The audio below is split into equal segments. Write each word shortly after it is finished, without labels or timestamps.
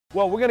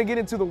Well, we're going to get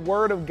into the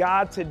Word of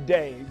God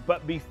today,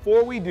 but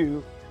before we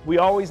do, we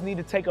always need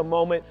to take a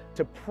moment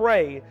to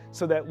pray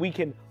so that we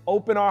can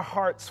open our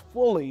hearts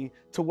fully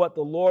to what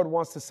the Lord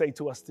wants to say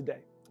to us today.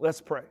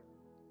 Let's pray.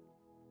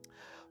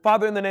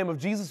 Father, in the name of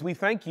Jesus, we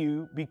thank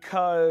you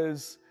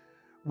because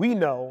we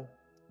know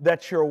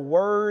that your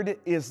Word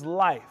is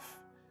life.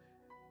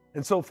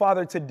 And so,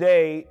 Father,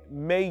 today,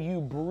 may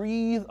you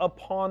breathe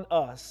upon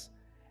us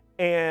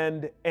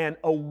and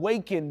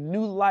awaken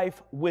new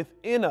life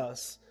within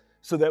us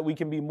so that we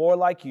can be more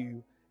like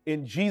you.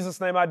 In Jesus'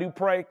 name I do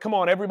pray. Come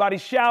on, everybody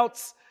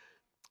shouts,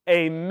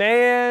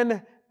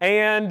 amen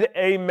and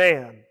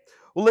amen.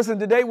 Well, listen,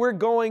 today we're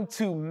going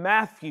to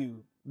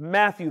Matthew,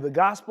 the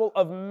Gospel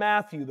of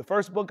Matthew, the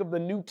first book of the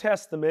New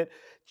Testament,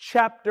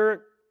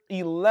 chapter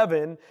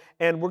 11,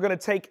 and we're going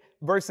to take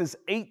verses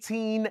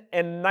 18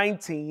 and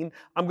 19.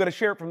 I'm going to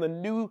share it from the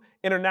New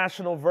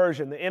International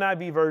Version, the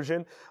NIV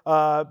version,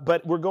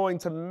 but we're going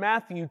to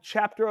Matthew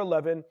chapter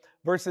 11,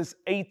 verses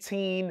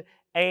 18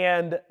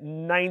 and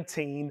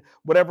 19.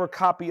 Whatever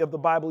copy of the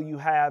Bible you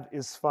have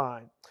is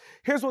fine.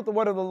 Here's what the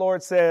word of the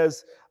Lord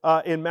says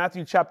in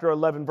Matthew chapter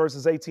 11,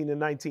 verses 18 and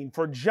 19.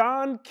 For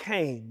John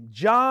came,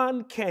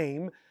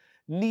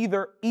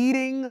 neither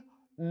eating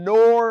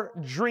nor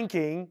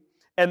drinking,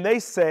 and they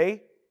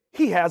say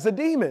he has a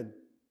demon.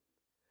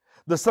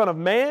 The Son of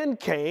Man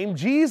came,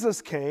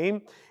 Jesus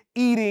came,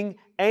 eating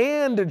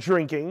and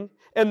drinking,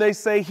 and they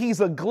say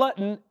he's a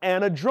glutton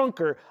and a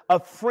drunkard, a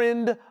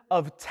friend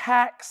of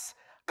tax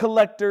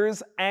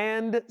collectors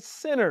and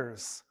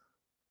sinners.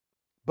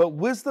 But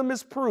wisdom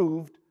is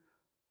proved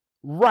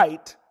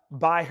right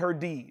by her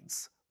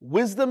deeds.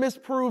 Wisdom is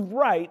proved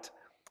right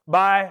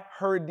by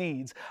her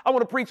deeds. I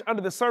want to preach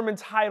under the sermon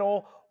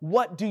title,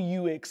 What Do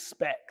You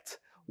Expect?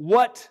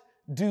 What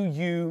do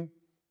you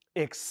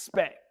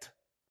expect?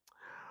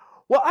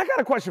 Well, I got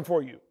a question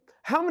for you.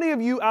 How many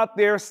of you out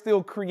there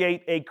still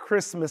create a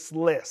Christmas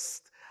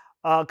list?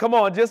 Come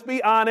on, just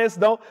be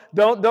honest. Don't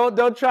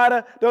try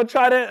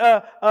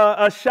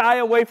to shy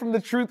away from the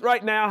truth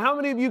right now. How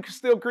many of you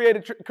still create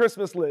a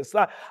Christmas list?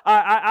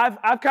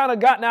 I've kind of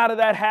gotten out of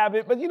that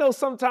habit, but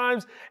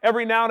sometimes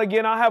every now and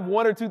again I'll have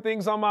one or two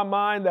things on my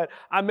mind that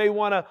I may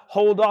want to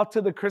hold off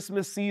to the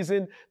Christmas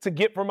season to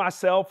get for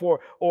myself,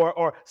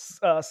 or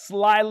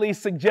slyly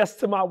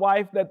suggest to my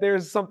wife that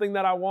there's something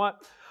that I want.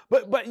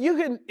 But you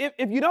can,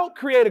 if you don't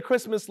create a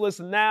Christmas list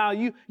now,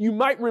 you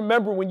might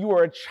remember when you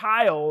were a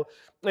child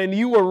and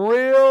you were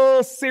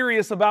real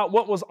serious about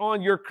what was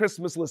on your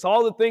Christmas list.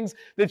 All the things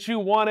that you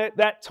wanted,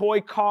 that toy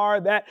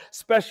car, that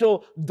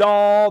special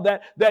doll,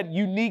 that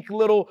unique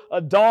little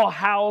doll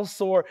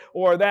house, or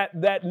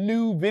that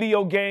new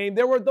video game.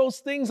 There were those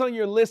things on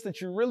your list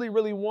that you really,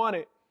 really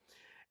wanted.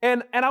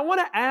 And I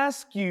want to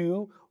ask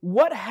you,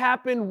 what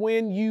happened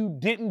when you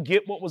didn't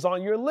get what was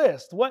on your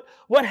list?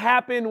 What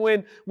happened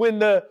when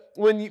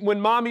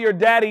mommy or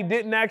daddy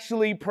didn't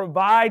actually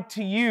provide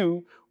to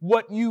you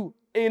what you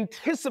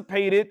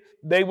anticipated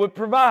they would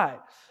provide?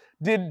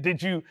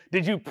 Did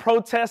you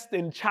protest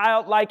in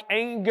childlike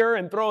anger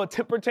and throw a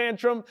temper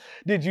tantrum?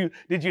 Did you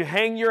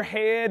hang your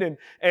head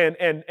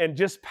and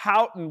just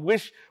pout and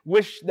wish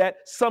that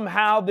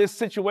somehow this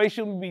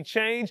situation would be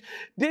changed?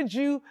 Did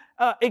you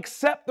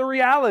accept the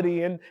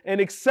reality and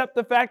accept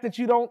the fact that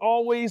you don't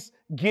always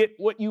get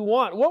what you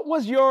want? What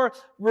was your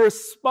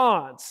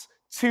response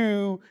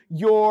to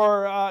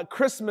your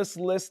Christmas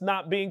list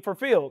not being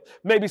fulfilled?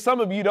 Maybe some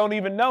of you don't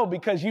even know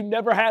because you've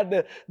never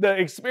had the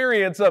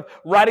experience of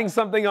writing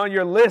something on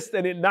your list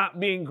and it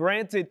not being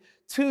granted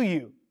to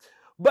you.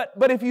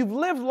 But if you've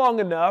lived long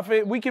enough,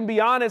 we can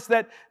be honest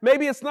that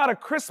maybe it's not a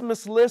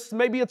Christmas list,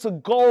 maybe it's a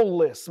goal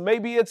list,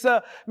 maybe it's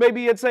a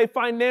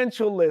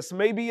financial list,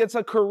 maybe it's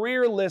a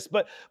career list,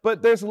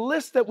 but there's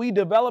lists that we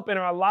develop in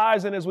our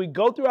lives, and as we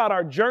go throughout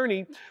our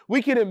journey,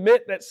 we can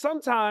admit that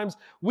sometimes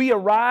we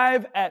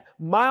arrive at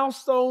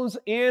milestones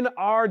in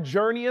our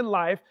journey in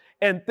life,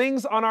 and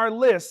things on our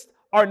list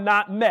are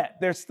not met.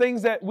 There's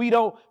things that we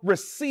don't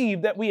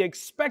receive that we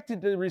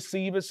expected to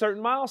receive at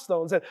certain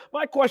milestones. And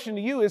my question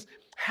to you is,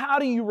 how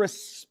do you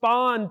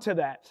respond to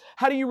that?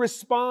 How do you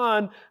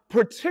respond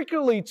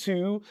particularly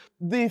to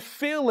the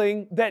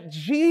feeling that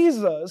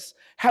Jesus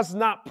has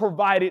not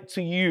provided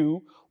to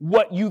you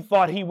what you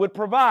thought he would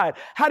provide?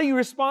 How do you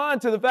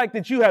respond to the fact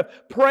that you have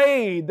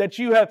prayed, that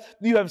you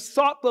have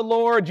sought the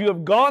Lord, you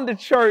have gone to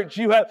church,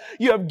 you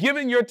have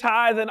given your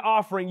tithe and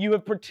offering, you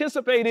have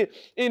participated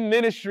in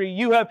ministry,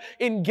 you have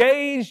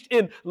engaged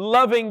in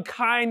loving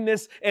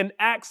kindness and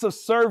acts of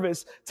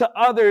service to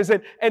others,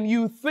 and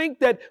you think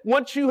that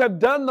once you have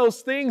done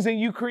those things and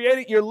you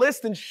created your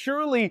list, and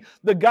surely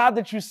the God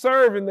that you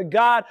serve and the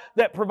God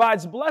that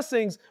provides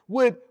blessings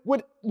would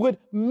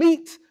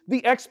meet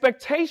the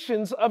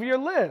expectations of your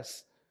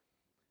list.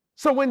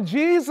 So when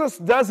Jesus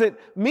doesn't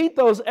meet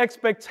those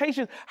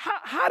expectations,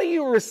 how do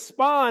you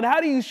respond? How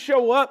do you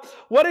show up?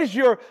 What is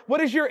your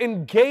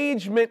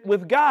engagement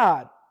with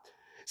God?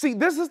 See,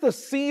 this is the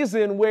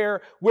season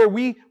where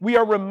we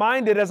are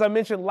reminded, as I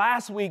mentioned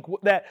last week,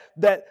 that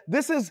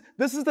this is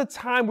the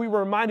time we were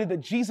reminded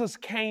that Jesus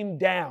came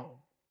down.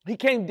 He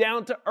came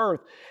down to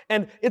earth.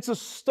 And it's a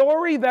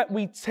story that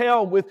we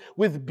tell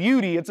with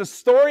beauty. It's a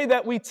story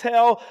that we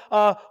tell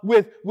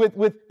with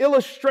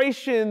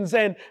illustrations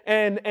and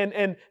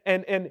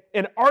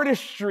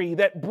artistry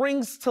that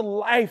brings to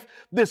life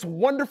this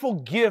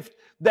wonderful gift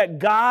that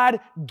God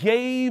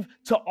gave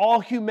to all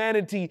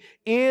humanity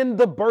in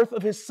the birth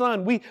of his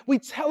son. We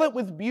tell it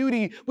with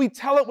beauty. We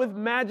tell it with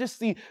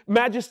majesty.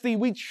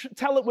 We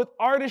tell it with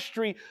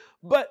artistry.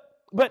 But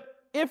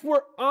if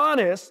we're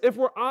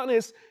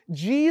honest,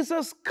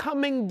 Jesus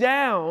coming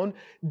down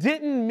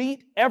didn't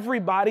meet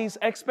everybody's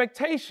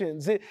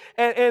expectations. And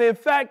in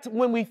fact,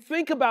 when we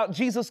think about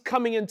Jesus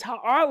coming into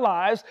our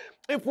lives,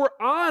 if we're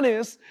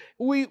honest,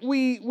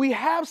 we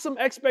have some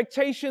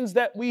expectations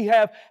that we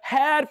have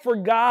had for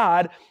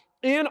God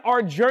in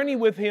our journey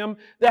with him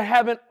that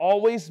haven't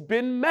always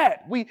been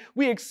met. We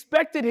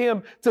expected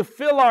him to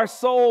fill our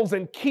souls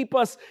and keep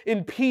us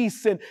in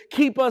peace and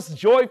keep us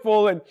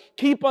joyful and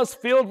keep us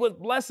filled with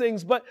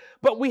blessings. But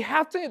we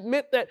have to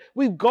admit that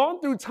we've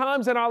gone through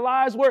times in our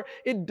lives where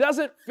it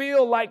doesn't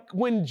feel like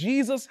when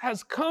Jesus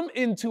has come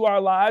into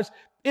our lives,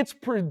 it's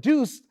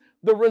produced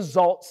the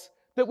results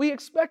that we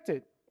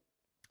expected.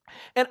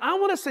 And I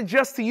want to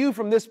suggest to you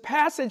from this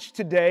passage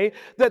today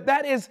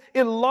that is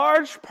in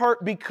large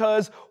part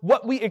because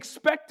what we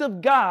expect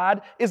of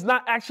God is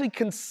not actually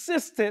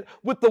consistent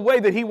with the way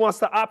that he wants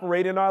to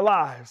operate in our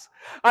lives.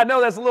 I know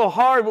that's a little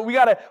hard, but we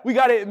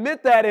gotta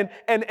admit that,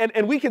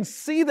 and we can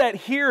see that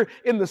here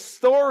in the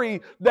story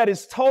that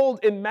is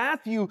told in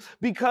Matthew,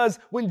 because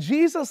when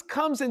Jesus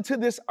comes into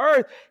this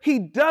earth, he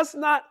does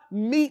not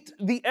meet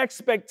the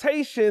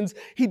expectations.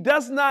 He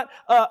does not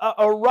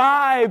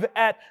arrive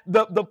at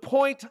the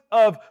point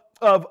of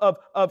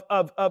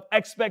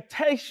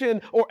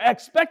expectation or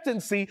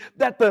expectancy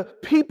that the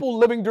people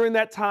living during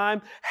that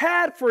time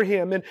had for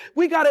him. And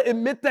we got to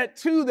admit that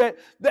too, that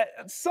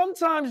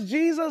sometimes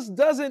Jesus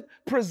doesn't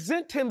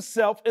present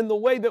himself in the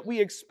way that we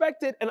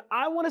expected. And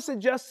I want to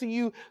suggest to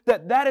you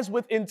that is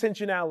with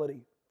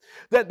intentionality.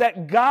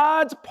 That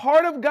God's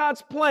part of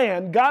God's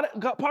plan,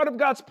 part of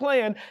God's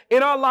plan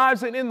in our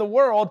lives and in the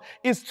world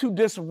is to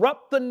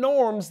disrupt the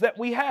norms that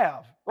we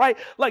have. Right?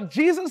 Like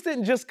Jesus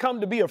didn't just come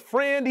to be a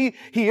friend.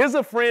 He is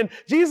a friend.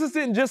 Jesus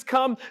didn't just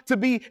come to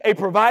be a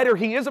provider.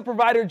 He is a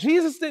provider.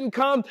 Jesus didn't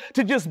come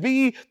to just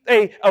be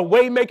a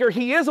way maker.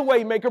 He is a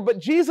way maker. But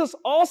Jesus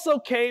also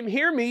came,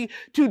 hear me,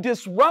 to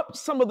disrupt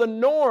some of the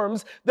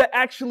norms that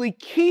actually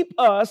keep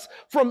us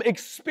from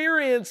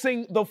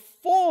experiencing the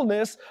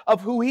fullness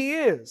of who he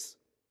is.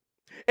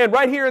 And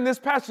right here in this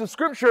passage of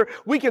scripture,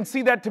 we can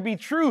see that to be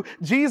true.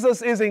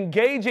 Jesus is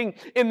engaging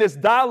in this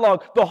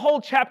dialogue. The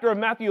whole chapter of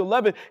Matthew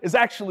 11 is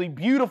actually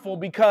beautiful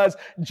because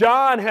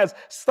John has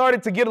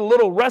started to get a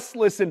little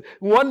restless and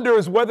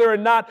wonders whether or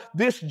not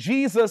this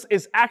Jesus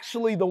is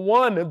actually the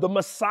one, the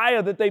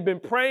Messiah that they've been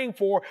praying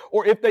for,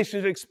 or if they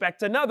should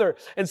expect another.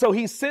 And so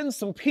he sends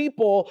some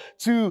people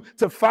to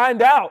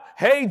find out,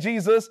 hey,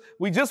 Jesus,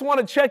 we just want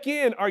to check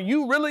in. Are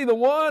you really the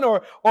one,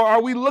 or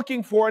are we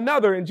looking for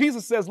another? And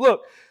Jesus says,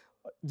 look,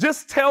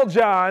 just tell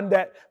John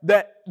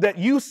that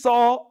you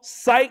saw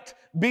sight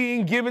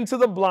being given to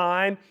the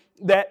blind,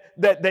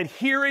 that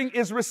hearing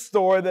is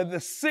restored, that the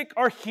sick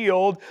are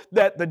healed,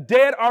 that the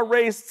dead are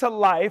raised to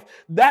life.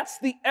 That's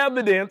the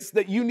evidence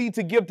that you need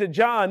to give to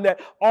John,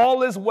 that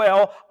all is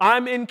well.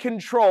 I'm in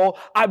control.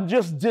 I'm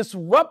just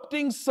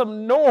disrupting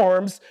some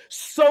norms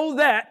so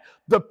that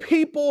the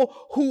people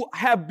who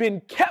have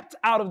been kept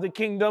out of the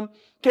kingdom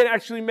can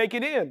actually make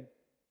it in.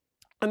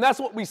 And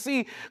that's what we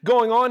see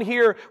going on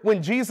here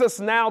when Jesus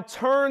now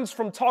turns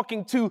from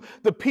talking to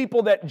the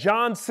people that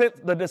John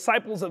sent, the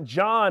disciples of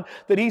John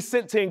that he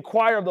sent to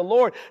inquire of the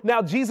Lord.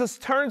 Now Jesus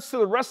turns to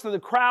the rest of the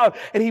crowd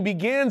and he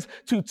begins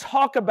to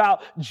talk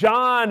about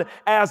John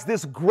as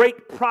this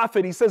great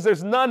prophet. He says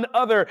there's no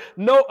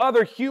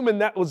other human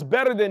that was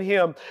better than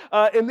him.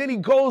 And then he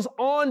goes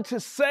on to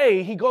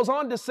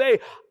say,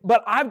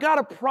 but I've got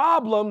a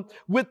problem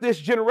with this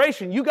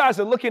generation. You guys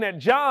are looking at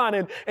John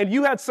and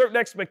you had certain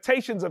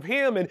expectations of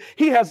him and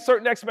he has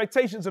certain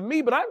expectations of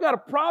me, but I've got a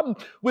problem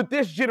with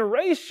this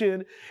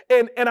generation.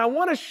 And I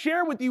want to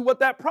share with you what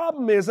that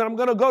problem is. And I'm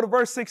going to go to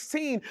verse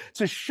 16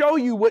 to show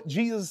you what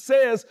Jesus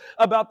says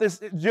about this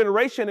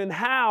generation and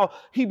how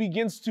he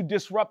begins to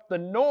disrupt the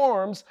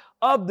norms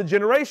of the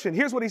generation.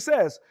 Here's what he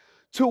says.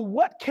 To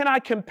what can I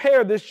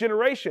compare this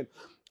generation?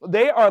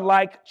 They are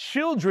like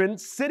children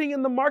sitting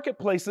in the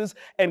marketplaces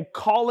and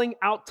calling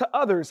out to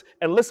others.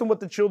 And listen what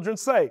the children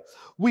say.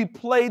 We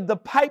played the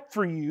pipe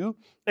for you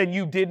and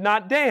you did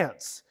not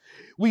dance.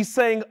 We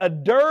sang a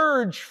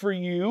dirge for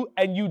you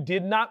and you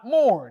did not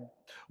mourn.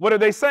 What are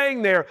they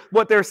saying there?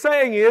 What they're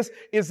saying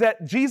is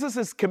that Jesus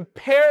is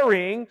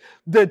comparing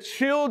the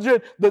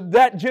children,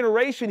 that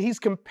generation, he's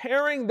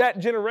comparing that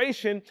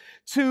generation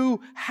to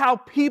how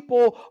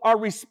people are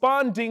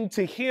responding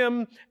to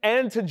him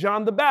and to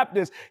John the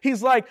Baptist.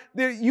 He's like,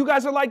 you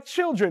guys are like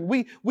children.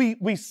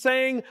 We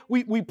sang,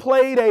 we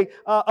played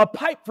a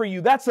pipe for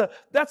you. That's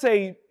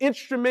a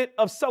instrument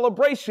of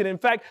celebration. In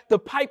fact, the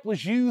pipe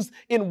was used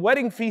in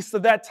wedding feasts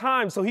of that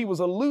time. So he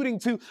was alluding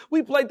to,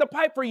 we played the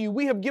pipe for you.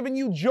 We have given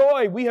you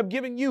joy. We have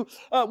given you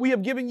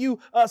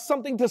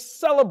something to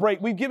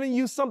celebrate. We've given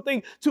you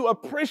something to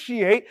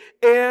appreciate,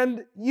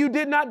 and you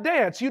did not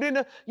dance. You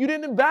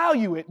didn't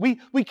value it.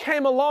 We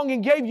came along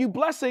and gave you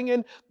blessing,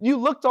 and you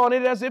looked on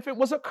it as if it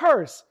was a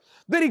curse.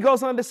 Then he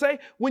goes on to say,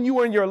 when you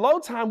were in your low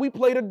time, we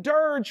played a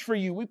dirge for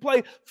you. We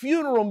played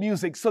funeral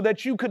music so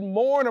that you could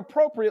mourn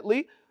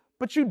appropriately,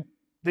 but you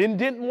then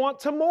didn't want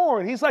to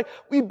mourn. He's like,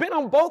 we've been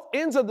on both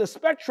ends of the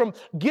spectrum,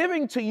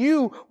 giving to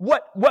you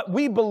what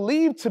we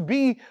believe to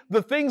be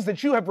the things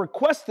that you have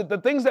requested, the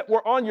things that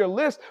were on your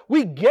list.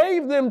 We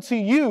gave them to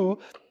you.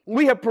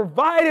 We have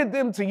provided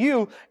them to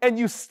you, and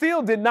you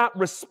still did not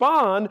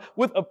respond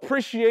with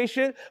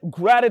appreciation,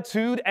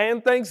 gratitude,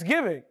 and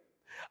thanksgiving.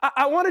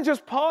 I want to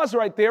just pause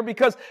right there,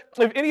 because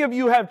if any of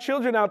you have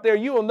children out there,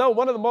 you will know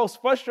one of the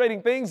most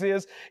frustrating things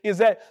is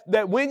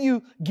that when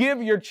you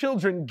give your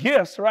children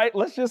gifts, right?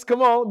 Let's just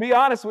come on, be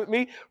honest with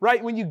me,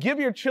 right? When you give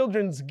your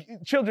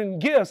children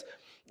gifts,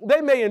 they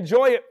may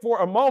enjoy it for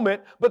a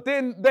moment, but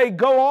then they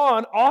go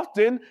on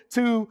often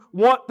to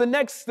want the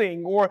next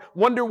thing or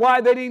wonder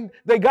why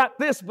they got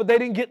this, but they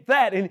didn't get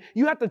that. And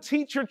you have to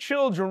teach your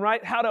children,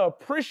 right, how to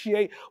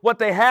appreciate what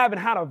they have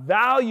and how to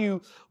value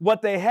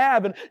what they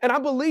have. And I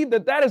believe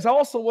that is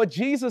also what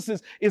Jesus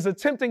is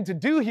attempting to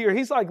do here.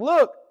 He's like,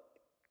 look,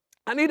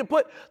 I need to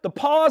put the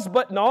pause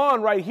button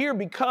on right here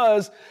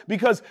because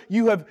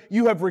you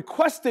have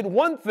requested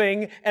one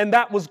thing and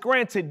that was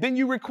granted. Then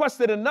you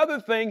requested another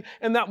thing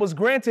and that was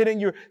granted,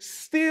 and you're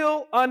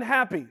still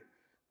unhappy.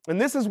 And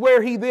this is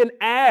where he then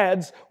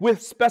adds with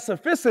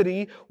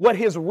specificity what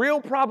his real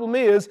problem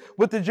is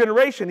with the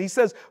generation. He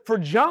says, for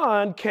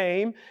John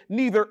came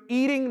neither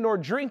eating nor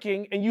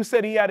drinking, and you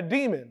said he had a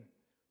demon.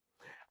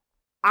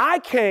 I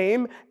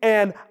came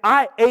and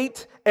I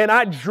ate and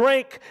I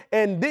drank,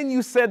 and then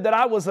you said that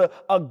I was a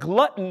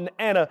glutton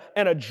and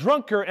a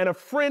drunkard and a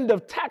friend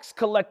of tax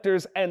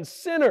collectors and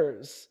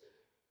sinners.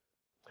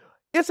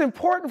 It's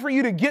important for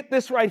you to get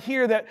this right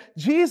here, that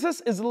Jesus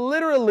is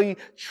literally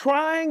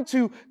trying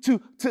to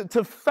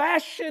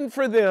fashion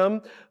for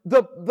them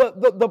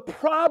the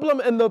problem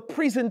and the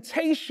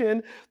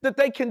presentation that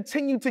they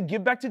continue to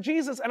give back to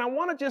Jesus. And I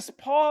want to just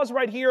pause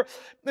right here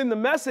in the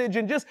message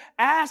and just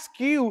ask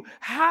you,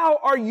 how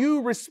are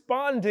you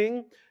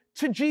responding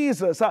to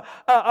Jesus?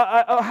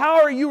 How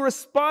are you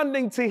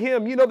responding to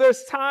him? You know,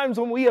 there's times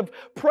when we have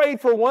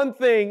prayed for one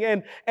thing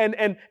and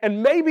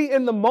maybe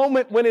in the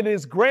moment when it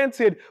is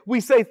granted, we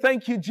say,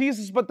 thank you,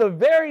 Jesus. But the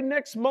very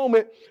next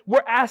moment,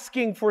 we're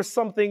asking for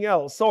something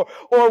else. Or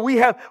we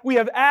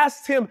have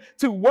asked him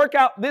to work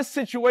out this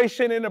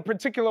situation in a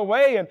particular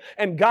way,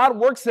 and God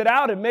works it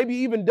out and maybe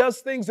even does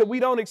things that we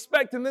don't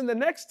expect. And then the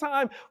next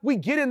time we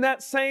get in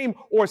that same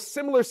or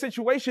similar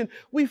situation,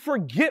 we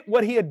forget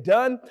what he had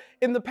done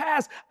in the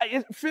past.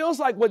 It feels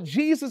like what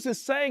Jesus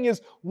is saying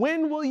is,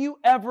 when will you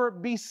ever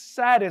be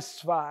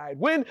satisfied?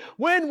 When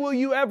will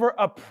you ever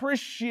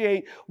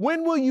appreciate?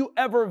 When will you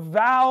ever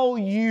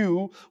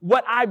value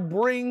what I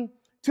bring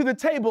to the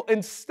table?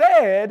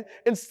 Instead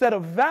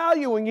of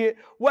valuing it,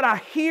 what I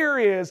hear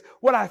is,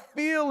 what I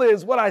feel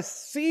is, what I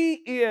see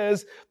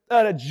is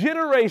a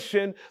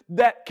generation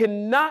that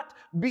cannot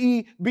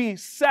be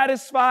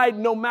satisfied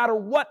no matter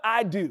what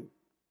I do.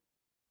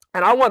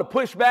 And I want to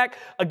push back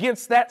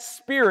against that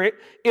spirit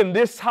in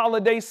this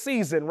holiday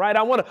season, right?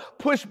 I want to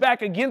push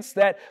back against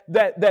that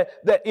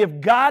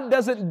if God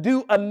doesn't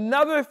do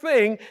another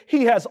thing,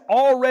 he has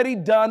already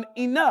done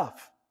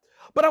enough.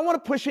 But I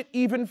want to push it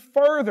even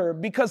further,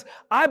 because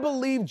I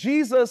believe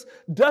Jesus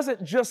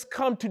doesn't just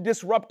come to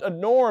disrupt a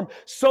norm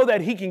so that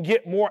he can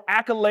get more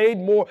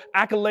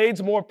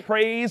accolades, more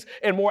praise,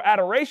 and more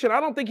adoration. I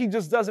don't think he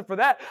just does it for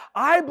that.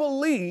 I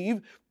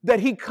believe that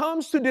he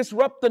comes to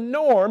disrupt the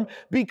norm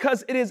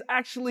because it is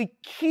actually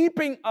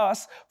keeping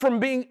us from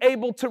being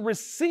able to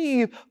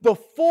receive the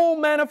full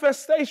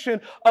manifestation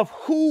of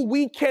who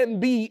we can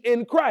be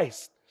in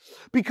Christ.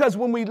 Because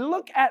when we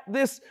look at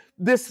this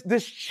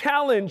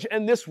challenge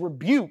and this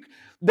rebuke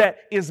that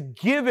is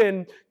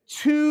given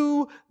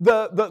to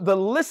the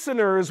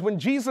listeners when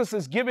Jesus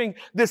is giving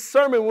this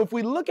sermon, if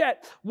we look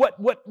at what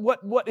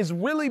is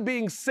really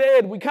being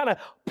said, we kind of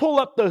pull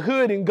up the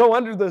hood and go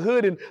under the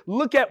hood and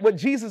look at what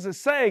Jesus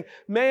is saying.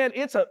 Man,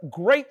 it's a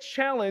great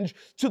challenge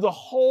to the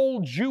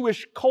whole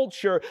Jewish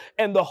culture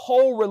and the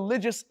whole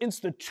religious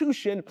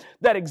institution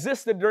that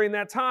existed during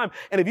that time.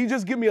 And if you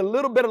just give me a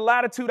little bit of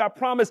latitude, I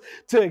promise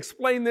to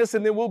explain this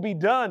and then we'll be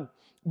done.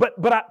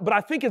 But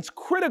I think it's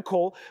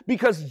critical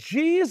because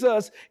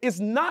Jesus is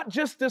not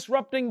just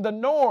disrupting the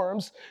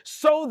norms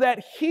so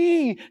that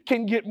he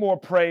can get more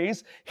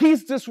praise.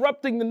 He's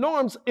disrupting the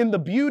norms in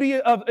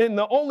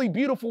the only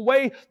beautiful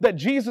way that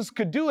Jesus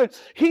could do it.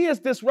 He is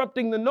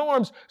disrupting the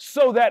norms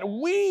so that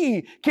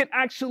we can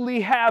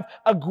actually have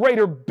a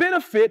greater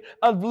benefit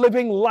of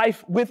living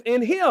life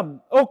within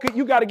him. Okay,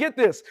 you got to get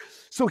this.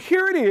 So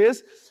here it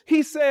is.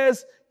 He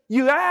says,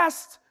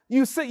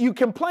 you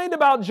complained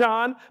about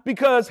John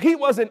because he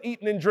wasn't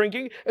eating and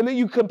drinking, and then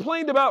you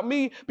complained about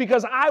me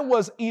because I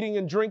was eating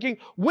and drinking.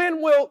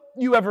 When will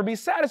you ever be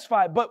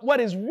satisfied? But what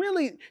is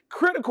really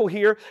critical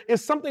here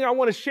is something I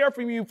want to share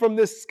from you from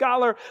this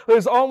scholar.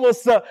 There's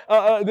almost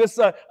this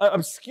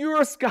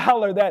obscure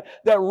scholar that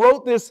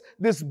wrote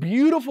this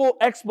beautiful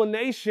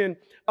explanation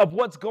of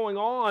what's going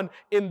on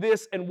in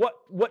this and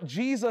what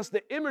Jesus,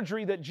 the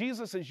imagery that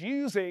Jesus is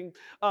using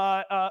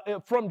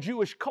from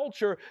Jewish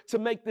culture to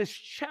make this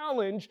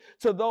challenge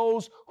to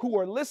those who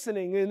are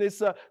listening. And it's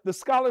the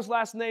scholar's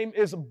last name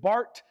is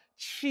Bart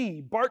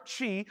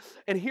Chi.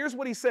 And here's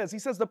what he says. He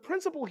says the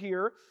principle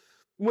here,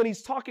 when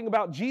he's talking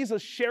about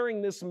Jesus sharing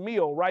this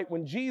meal, right?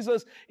 When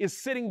Jesus is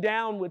sitting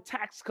down with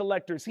tax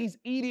collectors, he's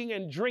eating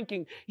and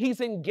drinking, he's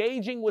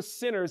engaging with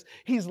sinners,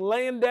 he's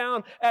laying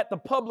down at the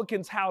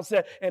publican's house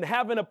and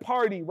having a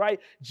party, right?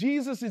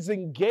 Jesus is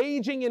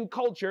engaging in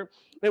culture.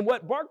 And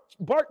what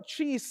Bart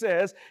Chi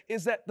says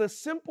is that the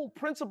simple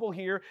principle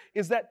here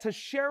is that to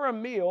share a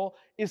meal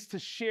is to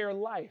share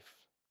life.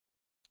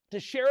 To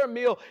share a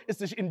meal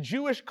in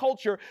Jewish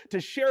culture, to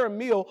share a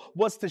meal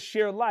was to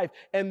share life.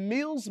 And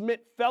meals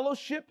meant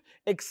fellowship,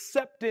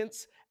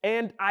 acceptance,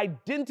 and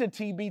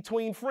identity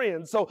between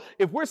friends. So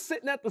if we're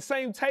sitting at the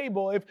same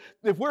table, if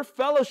we're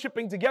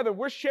fellowshipping together,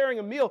 we're sharing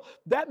a meal,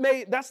 that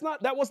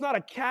was not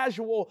a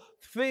casual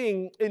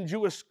thing in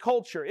Jewish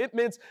culture. It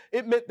meant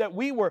that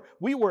we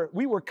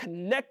were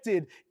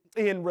connected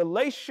in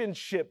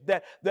relationship,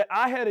 that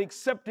I had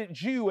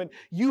accepted you and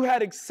you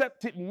had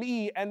accepted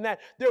me, and that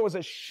there was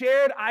a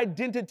shared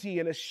identity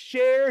and a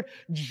shared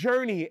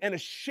journey and a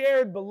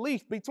shared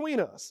belief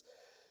between us.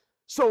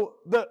 So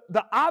the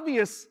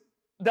obvious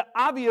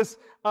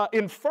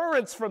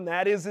inference from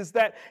that is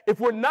that if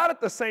we're not at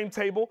the same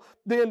table,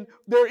 then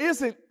there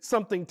isn't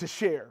something to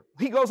share.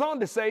 He goes on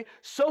to say,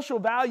 social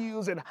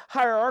values and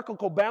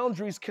hierarchical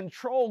boundaries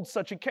controlled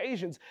such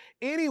occasions.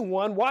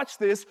 Anyone, watch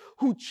this,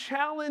 who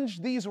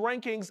challenged these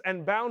rankings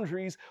and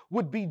boundaries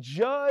would be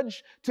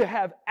judged to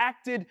have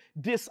acted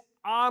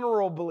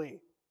dishonorably.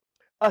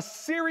 A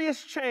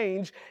serious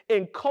change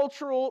in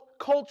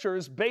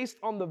cultures based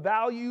on the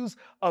values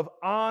of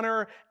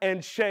honor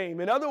and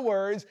shame. In other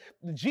words,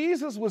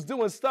 Jesus was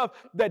doing stuff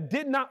that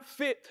did not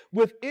fit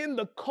within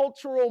the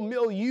cultural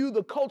milieu,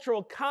 the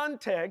cultural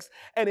context.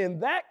 And in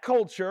that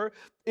culture,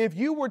 if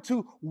you were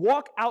to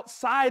walk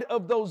outside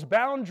of those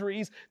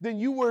boundaries, then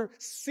you were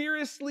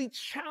seriously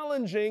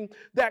challenging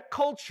that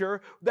culture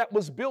that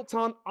was built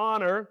on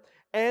honor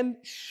and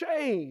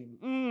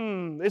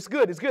shame. It's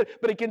good.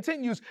 But it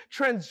continues,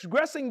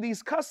 transgressing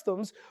these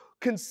customs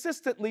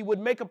consistently would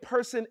make a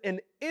person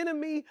an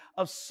enemy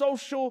of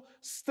social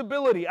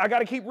stability. I got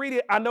to keep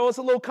reading. I know it's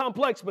a little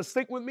complex, but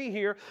stick with me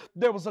here.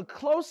 There was a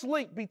close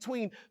link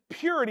between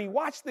purity,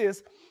 watch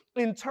this,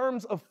 in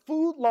terms of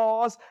food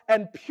laws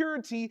and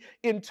purity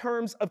in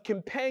terms of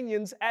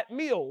companions at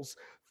meals.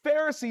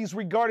 Pharisees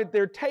regarded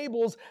their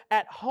tables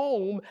at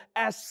home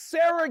as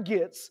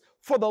surrogates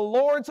for the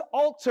Lord's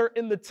altar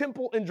in the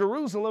temple in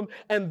Jerusalem,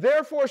 and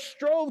therefore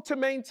strove to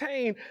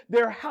maintain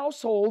their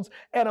households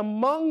and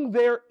among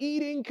their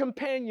eating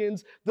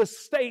companions the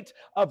state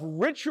of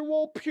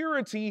ritual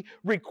purity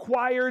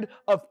required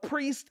of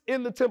priests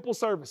in the temple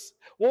service.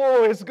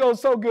 Whoa, it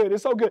goes so good.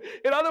 It's so good.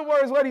 In other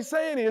words, what he's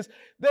saying is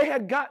they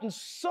had gotten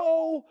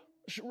so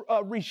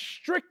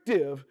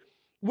restrictive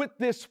with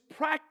this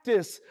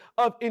practice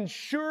of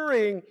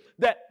ensuring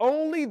that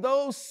only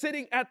those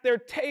sitting at their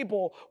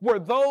table were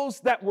those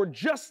that were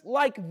just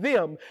like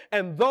them,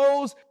 and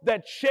those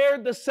that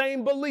shared the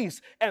same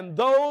beliefs, and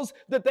those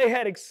that they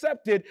had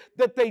accepted,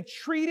 that they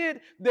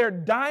treated their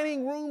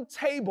dining room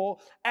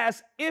table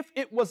as if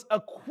it was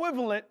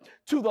equivalent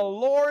to the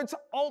Lord's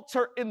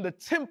altar in the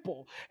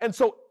temple. And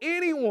so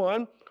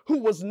anyone who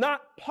was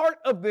not part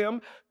of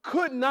them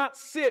could not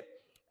sit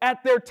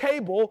at their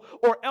table,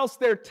 or else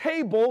their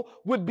table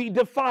would be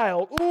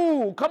defiled.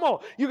 Ooh, come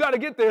on. You got to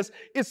get this.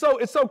 It's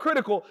so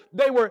critical.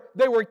 They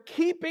were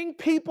keeping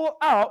people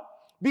out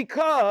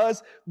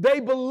because they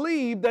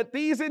believed that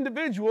these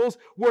individuals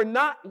were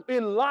not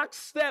in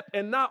lockstep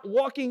and not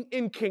walking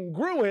in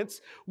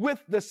congruence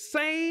with the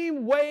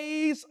same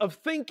ways of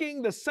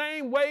thinking, the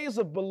same ways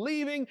of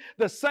believing,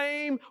 the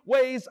same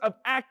ways of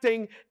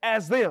acting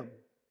as them.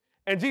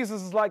 And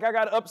Jesus is like, I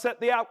got to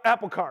upset the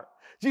apple cart.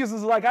 Jesus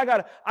is like, I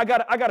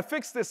gotta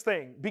fix this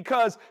thing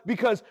because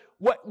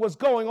what was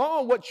going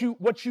on, what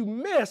you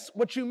miss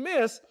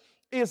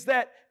is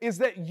that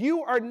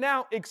you are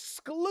now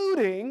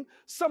excluding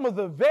some of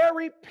the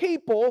very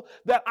people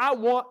that I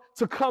want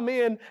to come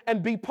in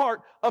and be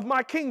part of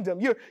my kingdom.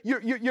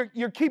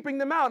 You're keeping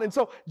them out. And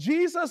so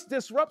Jesus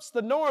disrupts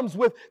the norms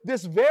with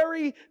this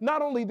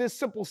not only this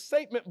simple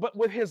statement, but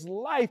with his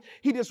life.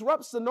 He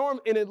disrupts the norm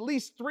in at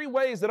least 3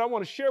 ways that I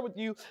want to share with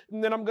you,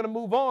 and then I'm going to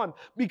move on.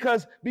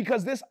 Because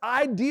this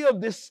idea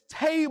of this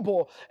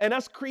table and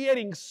us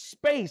creating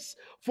space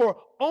for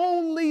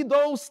only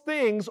those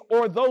things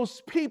or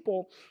those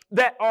people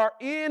that are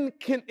in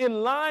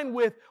line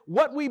with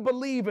what we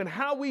believe and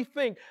how we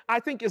think, I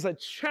think is a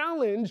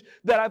challenge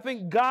that I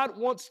think God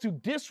wants to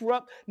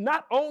disrupt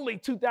not only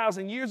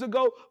 2,000 years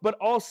ago, but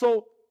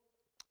also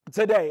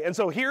today. And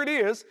so here it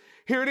is.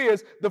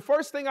 The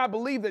first thing I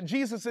believe that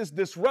Jesus is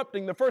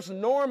disrupting, the first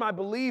norm I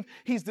believe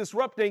he's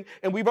disrupting,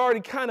 and we've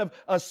already kind of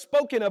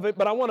spoken of it,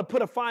 but I want to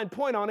put a fine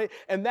point on it,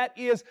 and that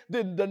is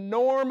the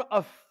norm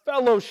of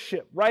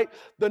fellowship, right?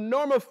 The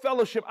norm of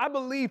fellowship. I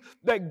believe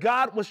that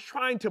God was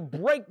trying to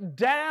break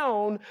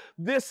down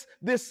this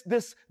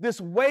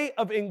way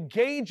of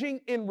engaging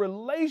in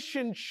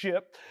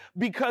relationship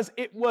because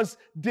it was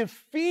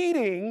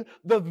defeating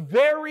the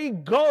very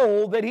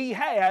goal that he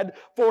had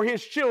for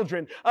his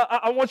children.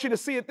 I want you to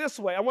see it this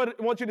way. I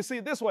want you to see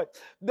it this way,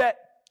 that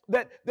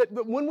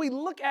when we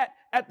look at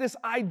this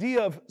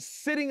idea of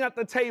sitting at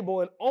the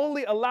table and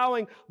only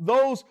allowing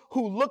those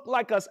who look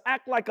like us,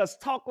 act like us,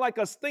 talk like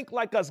us, think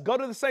like us, go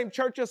to the same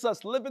church as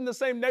us, live in the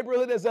same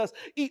neighborhood as us,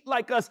 eat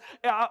like us,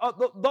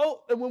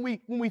 when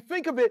we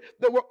think of it,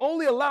 that we're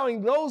only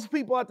allowing those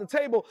people at the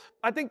table,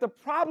 I think the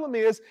problem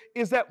is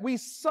that we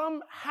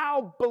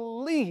somehow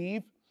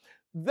believe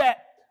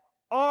that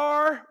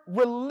our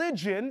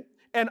religion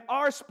and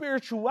our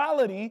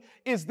spirituality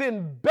is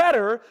then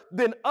better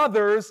than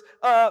others,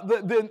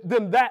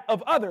 than that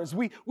of others.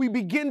 We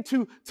begin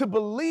to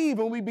believe,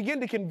 and we begin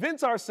to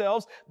convince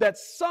ourselves that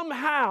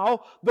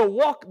somehow the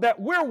walk that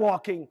we're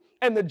walking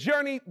and the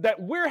journey that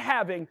we're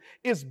having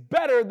is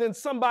better than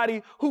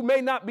somebody who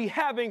may not be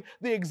having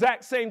the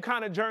exact same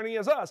kind of journey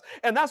as us.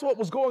 And that's what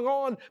was going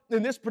on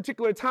in this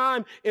particular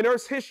time in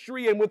Earth's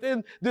history and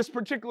within this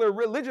particular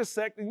religious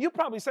sect. And you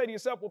probably say to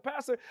yourself, well,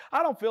 Pastor,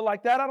 I don't feel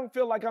like that. I don't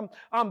feel like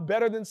I'm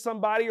better than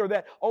somebody, or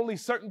that only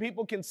certain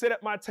people can sit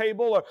at my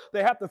table, or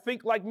they have to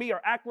think like me or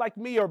act like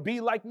me or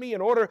be like me in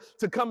order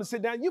to come and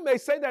sit down. You may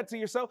say that to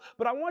yourself,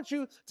 but I want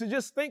you to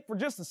just think for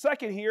just a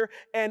second here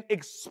and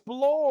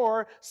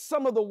explore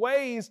some of the ways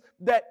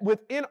that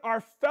within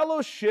our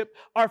fellowship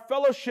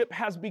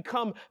has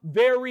become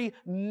very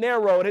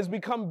narrow. It has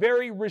become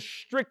very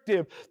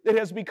restrictive. It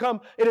has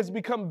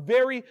become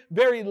very,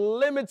 very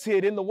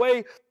limited in the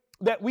way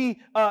that we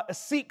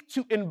seek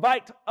to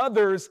invite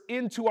others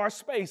into our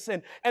space.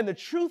 And the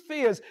truth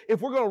is,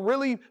 if we're going to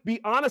really be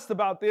honest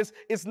about this,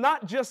 it's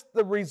not just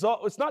the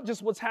result, it's not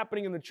just what's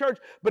happening in the church,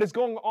 but it's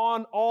going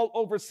on all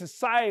over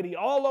society.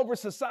 All over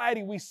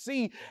society, we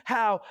see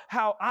how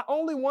I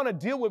only want to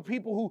deal with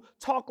people who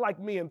talk like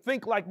me and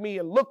think like me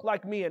and look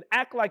like me and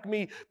act like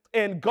me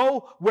and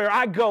go where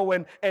I go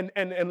and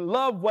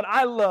love what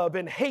I love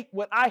and hate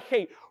what I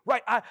hate.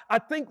 Right? I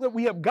think that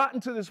we have gotten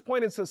to this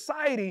point in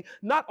society,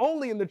 not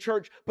only in the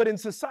church, but in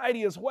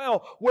society as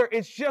well, where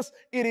it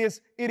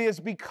has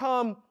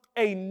become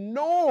a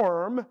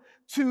norm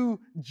to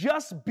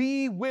just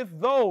be with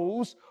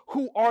those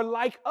who are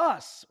like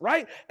us,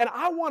 right? And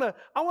I want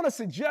to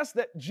suggest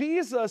that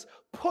Jesus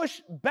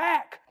pushed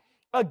back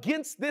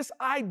against this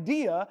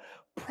idea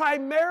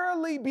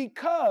primarily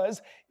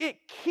because it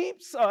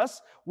keeps us,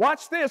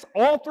 watch this,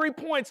 all 3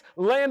 points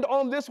land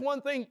on this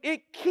one thing.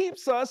 It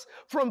keeps us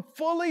from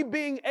fully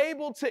being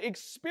able to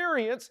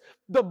experience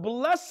the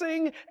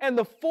blessing and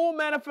the full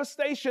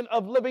manifestation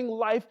of living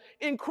life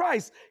in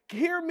Christ.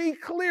 Hear me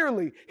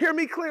clearly.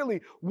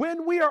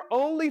 When we are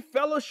only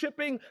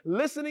fellowshipping,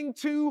 listening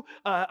to,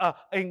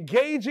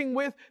 engaging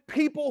with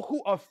people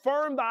who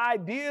affirm the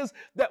ideas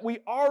that we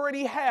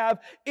already have,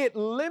 it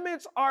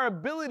limits our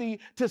ability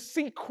to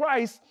see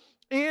Christ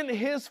in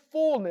his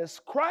fullness.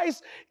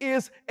 Christ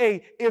is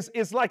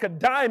like a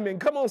diamond.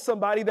 Come on,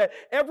 somebody, that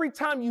every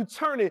time you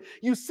turn it,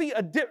 you see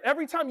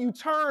every time you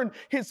turn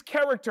his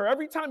character,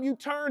 every time you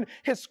turn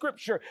his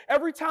scripture,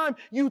 every time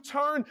you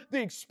turn the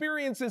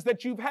experiences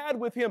that you've had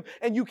with him,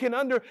 and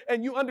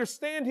you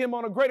understand him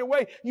on a greater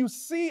way, you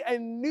see a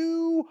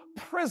new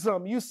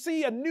prism, you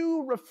see a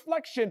new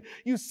reflection,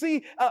 you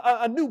see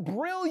a new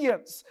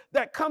brilliance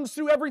that comes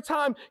through every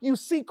time you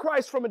see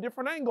Christ from a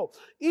different angle.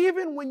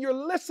 Even when you're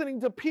listening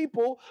to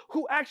people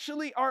who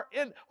actually are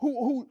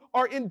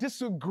in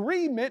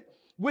disagreement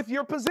with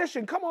your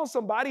position. Come on,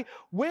 somebody.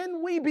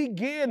 When we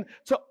begin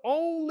to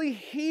only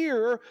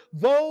hear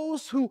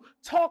those who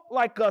talk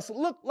like us,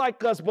 look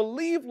like us,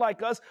 believe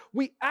like us,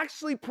 we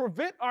actually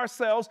prevent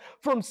ourselves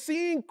from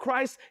seeing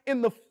Christ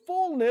in the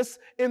fullness,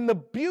 in the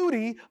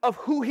beauty of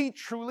who he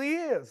truly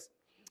is.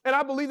 And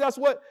I believe that's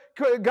what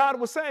God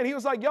was saying. He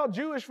was like, y'all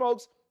Jewish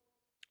folks,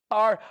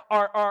 are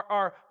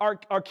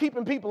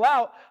keeping people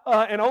out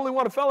and only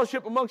want to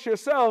fellowship amongst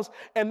yourselves.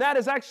 And that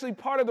is actually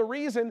part of the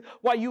reason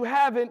why you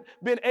haven't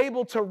been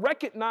able to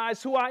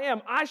recognize who I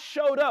am. I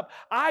showed up.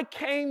 I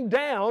came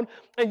down,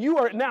 and you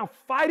are now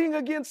fighting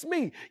against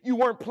me. You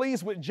weren't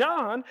pleased with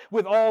John,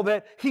 with all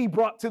that he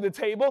brought to the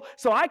table.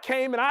 So I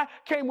came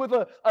with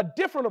a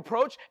different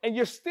approach, and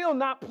you're still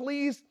not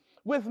pleased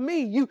with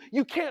me.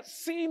 You can't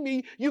see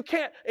me. You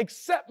can't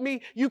accept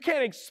me. You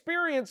can't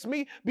experience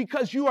me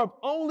because you have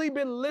only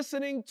been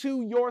listening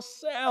to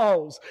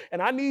yourselves. And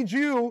I need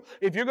you,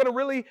 if you're going to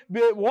really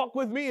walk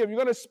with me, if you're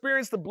going to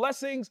experience the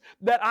blessings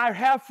that I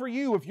have for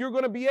you, if you're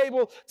going to be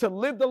able to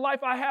live the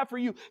life I have for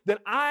you, then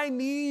I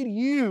need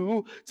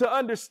you to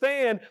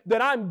understand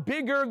that I'm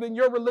bigger than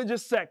your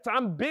religious sect.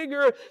 I'm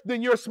bigger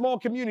than your small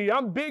community.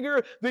 I'm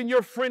bigger than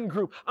your friend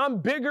group. I'm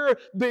bigger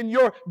than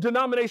your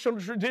denominational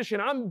tradition.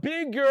 I'm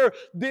bigger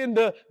than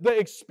the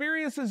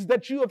experiences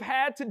that you have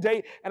had to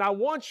date. And I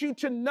want you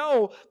to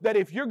know that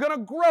if you're going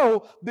to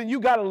grow, then you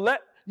got to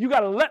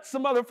let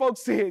some other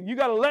folks in. You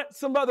got to let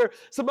some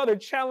other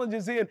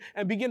challenges in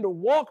and begin to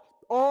walk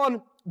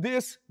on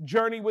this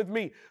journey with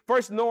me.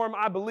 First norm,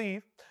 I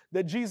believe,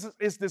 that Jesus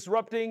is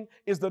disrupting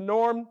is the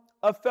norm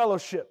of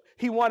fellowship.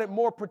 He wanted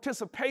more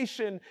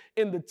participation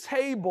in the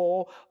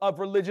table of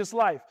religious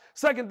life.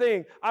 Second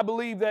thing, I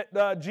believe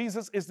that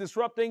Jesus is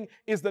disrupting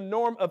is the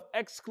norm of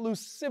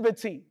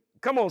exclusivity.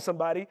 Come on,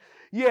 somebody.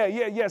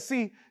 Yeah.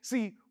 See,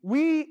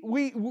 we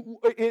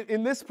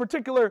in this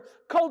particular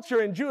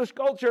culture, in Jewish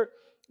culture,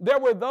 there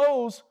were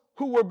those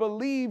who were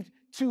believed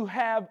to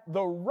have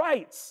the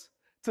rights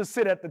to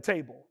sit at the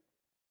table.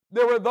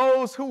 There were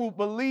those who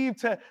believed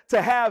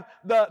to have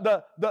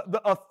the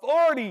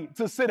authority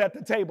to sit at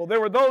the table.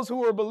 There were those who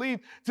were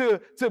believed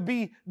to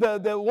be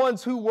the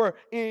ones who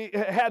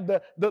had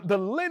the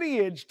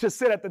lineage to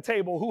sit at the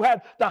table, who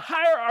had the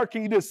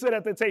hierarchy to sit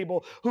at the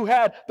table, who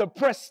had the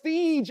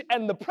prestige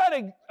and the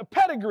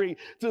pedigree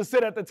to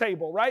sit at the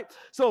table, right?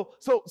 So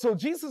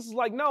Jesus is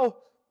like, no,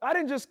 I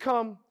didn't just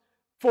come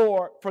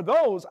for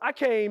those. I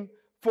came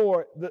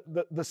for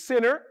the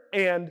sinner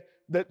and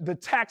the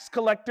tax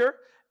collector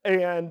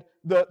and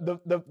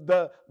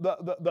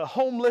the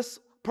homeless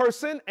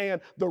person and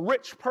the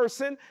rich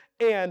person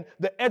and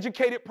the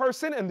educated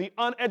person and the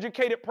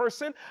uneducated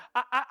person.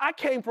 I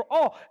came for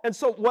all. And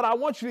so what I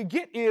want you to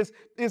get is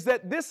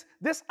that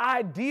this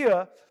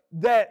idea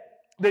that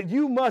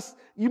you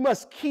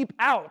must keep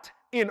out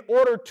in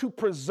order to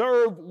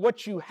preserve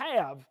what you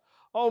have.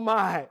 Oh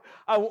my,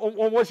 I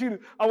want you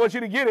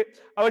to get it.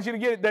 I want you to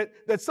get it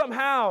that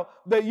somehow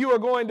that you are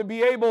going to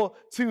be able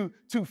to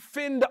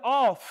fend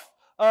off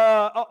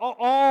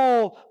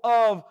all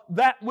of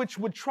that which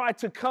would try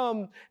to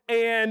come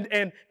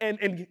and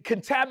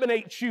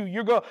contaminate you.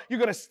 You're going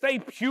to stay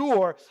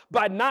pure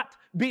by not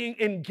being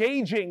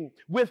engaging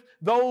with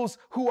those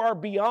who are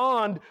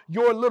beyond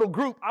your little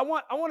group. I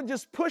want to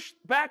just push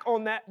back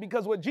on that,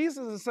 because what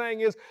Jesus is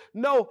saying is,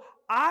 no,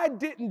 I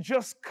didn't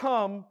just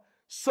come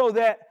so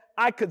that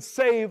I could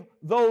save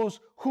those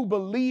who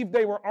believed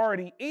they were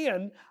already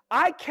in.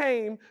 I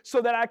came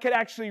so that I could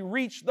actually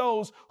reach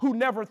those who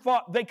never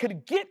thought they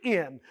could get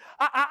in.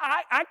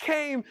 I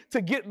came to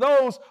get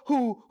those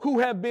who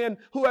have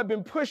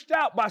been pushed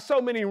out by so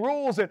many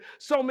rules and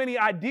so many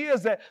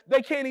ideas that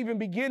they can't even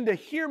begin to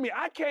hear me.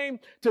 I came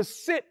to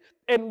sit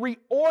and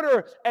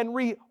reorder and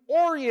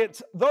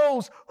reorient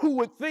those who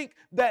would think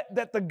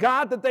that the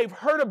God that they've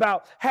heard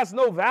about has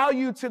no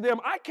value to them.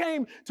 I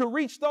came to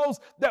reach those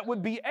that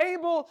would be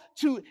able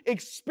to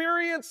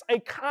experience a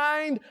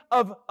kind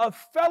of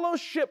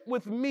fellowship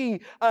with me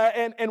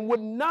and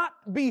would not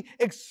be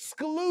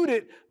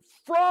excluded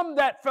from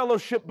that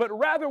fellowship, but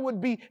rather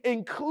would be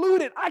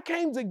included. I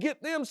came to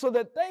get them so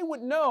that they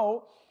would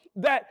know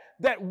that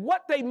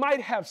what they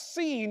might have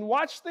seen,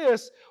 watch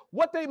this,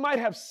 what they might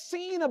have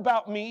seen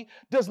about me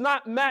does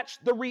not match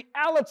the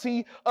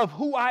reality of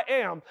who I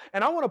am.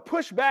 And I want to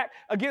push back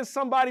against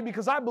somebody,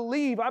 because I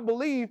believe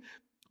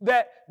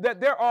that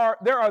there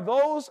are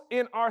those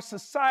in our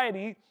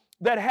society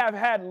that have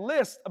had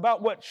lists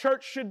about what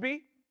church should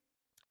be,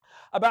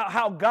 about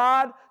how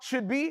God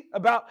should be,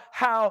 about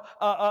how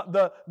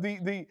the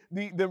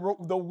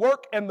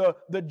work and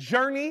the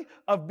journey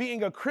of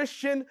being a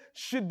Christian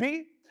should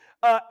be.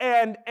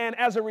 And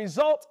as a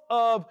result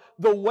of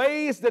the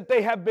ways that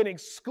they have been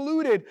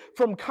excluded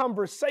from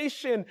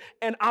conversation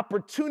and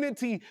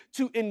opportunity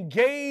to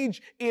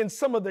engage in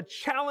some of the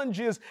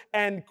challenges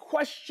and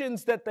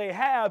questions that they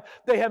have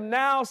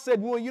now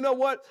said, well, you know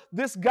what?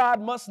 This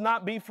God must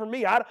not be for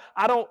me. I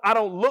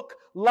don't look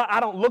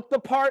the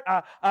part.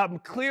 I'm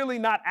clearly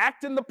not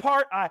acting the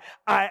part.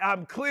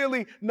 I'm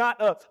clearly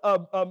not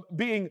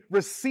being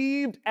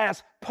received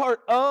as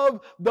part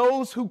of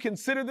those who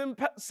consider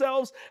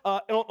themselves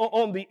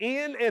on the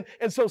end.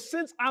 And so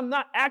since I'm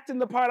not acting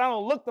the part, I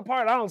don't look the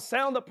part, I don't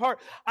sound the part,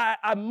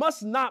 I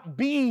must not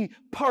be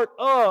part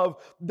of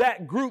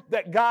that group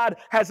that God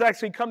has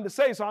actually come to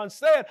save. So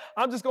instead,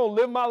 I'm just going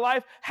to live my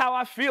life how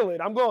I feel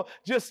it. I'm going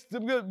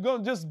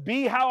to just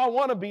be how I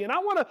want to be. And I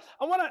want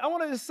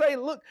to just say,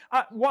 look,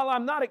 while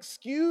I'm not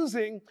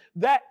excusing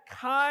that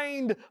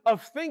kind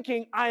of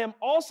thinking, I am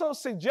also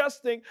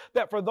suggesting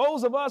that for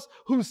those of us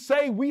who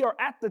say we are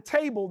at the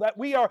table, that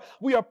we are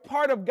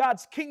part of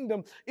God's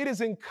kingdom, it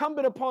is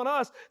incumbent upon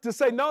us to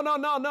say, no.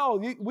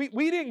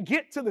 We didn't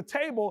get to the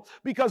table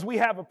because we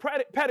have a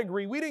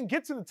pedigree. We didn't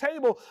get to the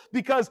table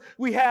because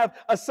we have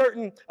a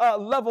certain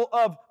level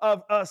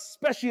of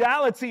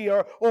speciality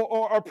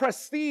or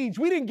prestige.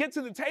 We didn't get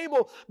to the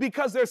table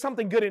because there's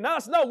something good in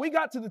us. No, we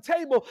got to the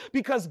table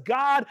because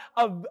God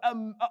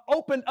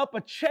opened up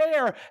a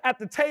chair at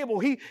the table.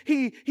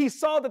 He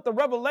saw that the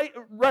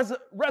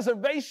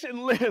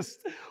reservation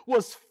list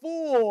was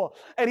full,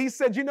 and he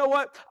said, you know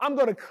what? I'm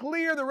going to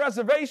clear the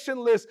reservation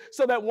list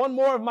so that one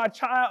more of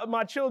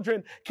my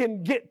children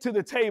can get to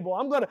the table.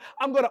 I'm going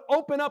to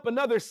open up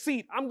another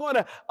seat. I'm going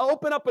to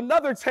open up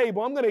another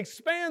table. I'm going to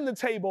expand the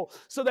table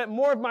so that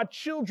more of my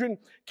children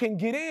can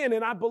get in.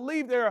 And I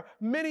believe there are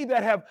many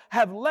that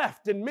have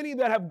left and many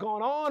that have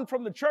gone on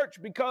from the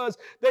church because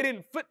they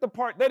didn't fit the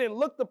part, they didn't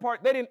look the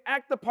part, they didn't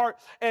act the part,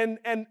 and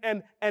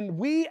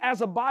we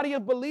as a body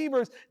of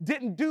believers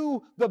didn't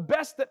do the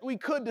best that we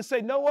could to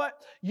say, know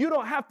what? You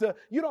don't have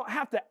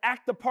to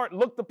act the part,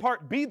 look the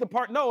part, be the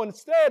part. No,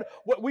 instead,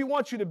 what we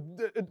want you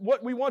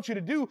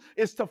to do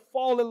is to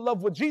fall in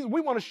love with Jesus.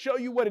 We want to show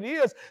you what it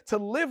is to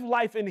live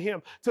life in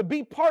Him, to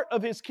be part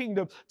of His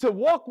kingdom, to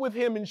walk with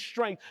Him in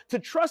strength, to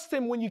trust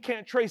Him when you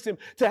can't trace Him,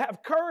 to have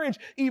courage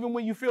even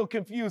when you feel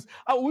confused.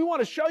 We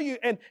want to show you,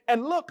 and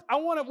look,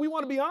 we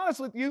want to be honest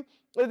with you.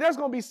 There's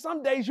going to be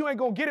some days you ain't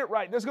going to get it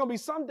right. There's going to be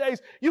some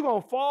days you're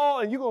going to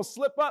fall and you're going to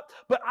slip up.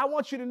 But I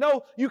want you to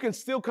know you can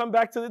still come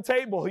back to the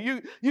table.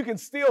 You can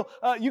still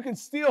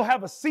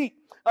have a seat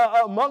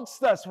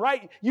amongst us,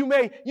 right? You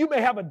may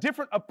have a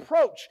different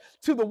approach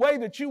to the way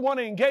that you want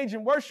to engage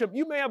in worship.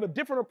 You may have a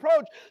different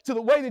approach to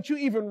the way that you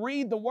even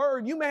read the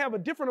word. You may have a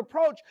different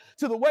approach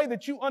to the way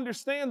that you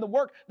understand the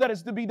work that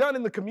is to be done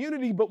in the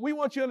community. But we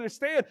want you to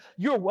understand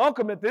you're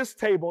welcome at this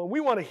table, and we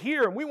want to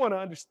hear and we want to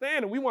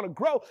understand and we want to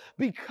grow,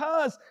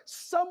 because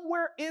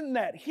somewhere in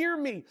that, hear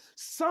me,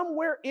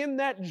 somewhere in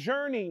that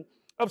journey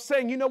of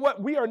saying, you know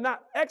what, we are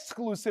not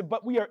exclusive,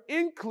 but we are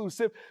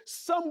inclusive.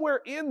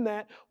 Somewhere in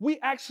that, we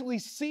actually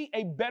see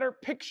a better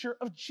picture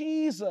of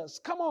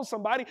Jesus. Come on,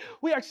 somebody.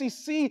 We actually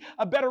see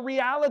a better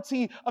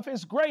reality of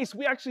His grace.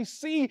 We actually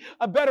see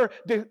a better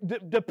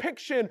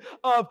depiction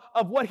of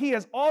what He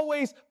has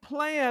always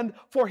planned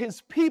for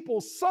His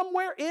people.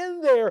 Somewhere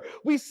in there,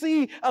 we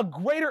see a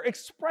greater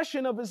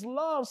expression of His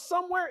love.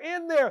 Somewhere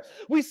in there,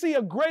 we see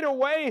a greater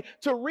way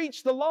to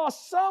reach the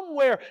lost.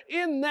 Somewhere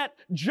in that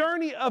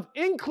journey of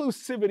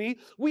inclusivity,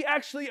 we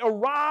actually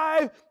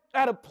arrive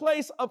at a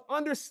place of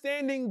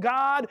understanding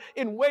God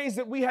in ways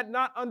that we had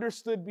not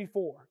understood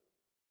before.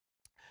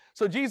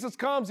 So Jesus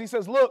comes, He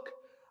says, look,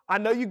 I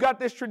know you got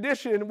this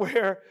tradition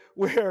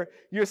where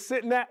you're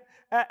sitting at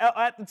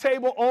the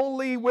table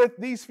only with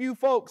these few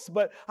folks,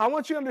 but I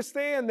want you to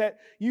understand that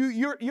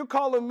you're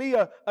calling me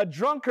a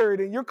drunkard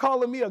and you're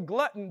calling me a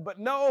glutton, but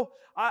no,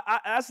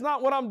 that's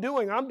not what I'm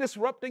doing. I'm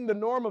disrupting the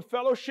norm of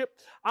fellowship.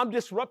 I'm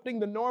disrupting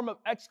the norm of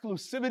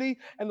exclusivity,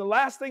 and the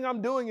last thing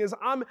I'm doing is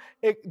I'm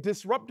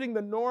disrupting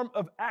the norm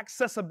of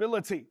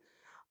accessibility.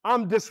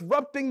 I'm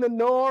disrupting the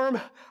norm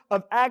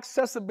of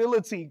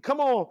accessibility. Come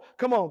on.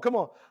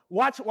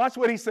 Watch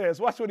what He says.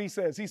 Watch what He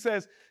says. He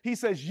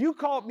says, you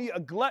called me a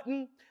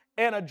glutton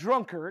and a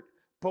drunkard,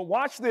 but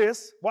watch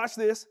this.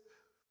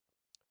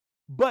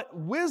 But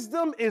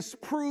wisdom is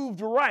proved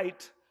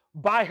right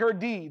by her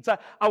deeds.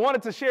 I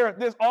wanted to share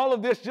all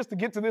of this just to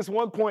get to this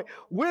one point.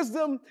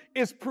 Wisdom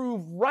is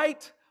proved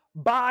right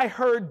by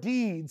her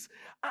deeds.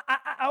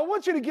 I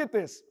want you to get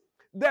this,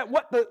 that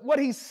what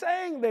he's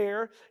saying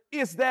there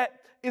is that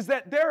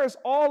there is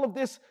all of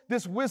this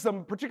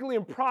wisdom, particularly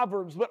in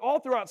Proverbs, but all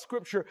throughout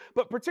Scripture,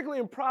 but particularly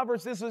in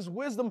Proverbs, this is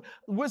wisdom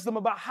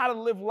about how to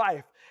live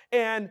life.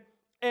 And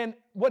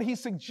what he's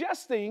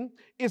suggesting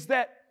is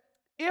that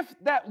if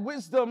that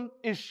wisdom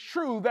is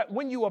true, that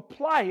when you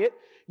apply it,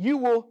 you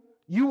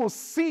will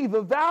see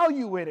the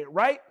value in it,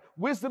 right?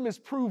 Wisdom is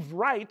proved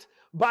right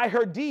by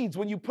her deeds.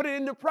 When you put it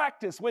into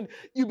practice, when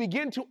you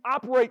begin to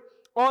operate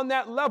on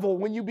that level,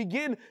 when you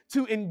begin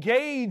to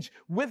engage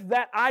with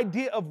that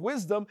idea of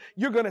wisdom,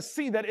 you're going to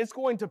see that it's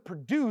going to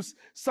produce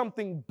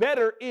something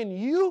better in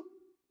you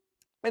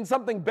and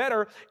something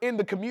better in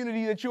the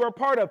community that you are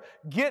part of.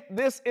 Get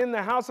this in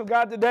the house of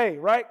God today,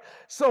 right?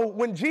 So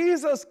when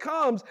Jesus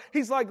comes,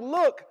 He's like,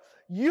 look,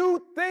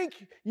 you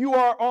think you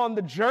are on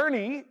the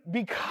journey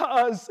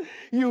because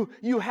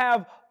you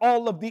have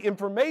all of the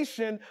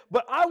information,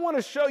 but I want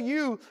to show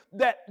you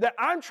that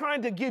I'm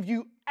trying to give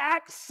you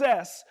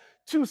access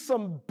to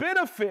some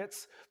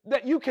benefits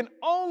that you can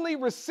only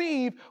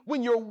receive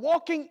when you're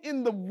walking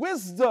in the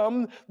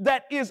wisdom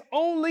that is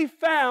only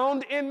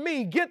found in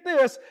me. Get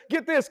this,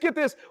 get this, get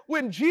this.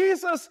 When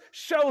Jesus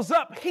shows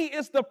up, he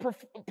is the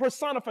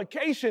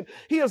personification.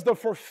 He is the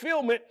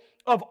fulfillment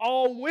of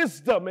all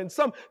wisdom. And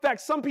in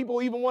fact, some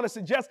people even want to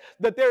suggest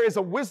that there is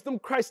a wisdom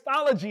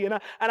Christology. And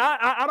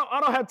I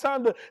don't have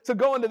time to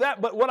go into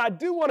that. But what I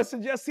do want to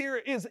suggest here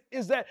is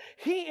that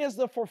he is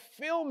the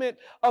fulfillment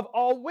of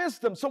all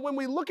wisdom. So when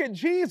we look at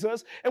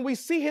Jesus and we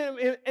see him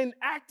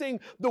enacting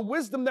the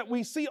wisdom that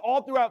we see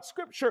all throughout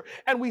Scripture,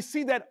 and we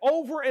see that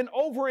over and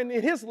over in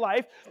his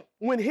life,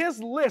 when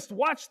his list,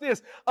 watch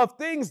this, of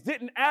things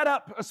didn't add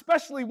up,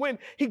 especially when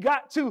he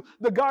got to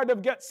the Garden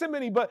of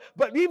Gethsemane. But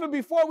even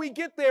before we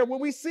get there, when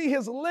we see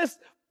his list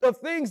of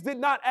things did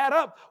not add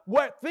up,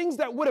 things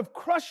that would have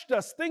crushed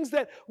us, things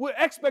that were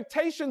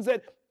expectations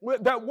that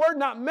were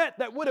not met,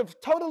 that would have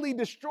totally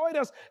destroyed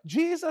us,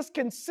 Jesus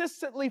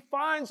consistently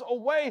finds a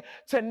way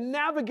to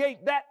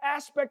navigate that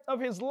aspect of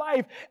his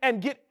life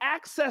and get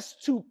access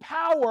to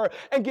power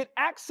and get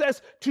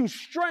access to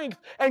strength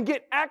and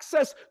get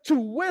access to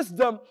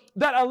wisdom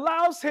that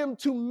allows him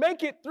to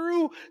make it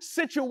through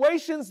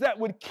situations that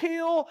would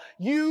kill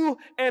you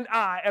and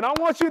I. And I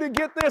want you to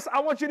get this.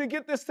 I want you to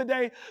get this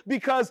today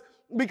because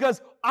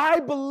I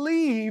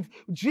believe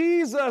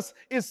Jesus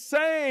is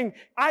saying,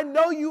 I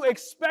know you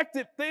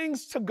expected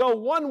things to go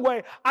one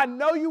way. I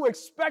know you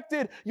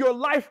expected your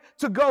life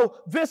to go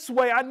this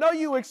way. I know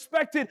you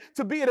expected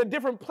to be at a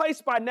different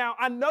place by now.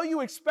 I know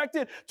you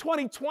expected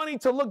 2020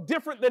 to look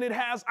different than it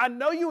has. I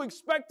know you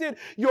expected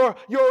your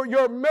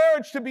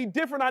marriage to be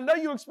different. I know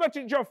you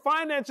expected your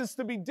finances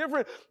to be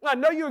different. I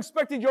know you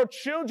expected your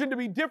children to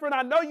be different.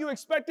 I know you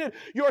expected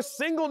your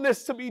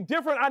singleness to be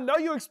different. I know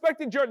you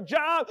expected your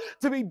job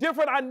to be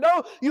different. I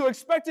know you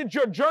expected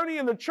your journey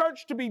in the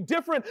church to be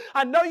different.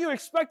 I know you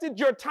expected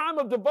your time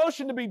of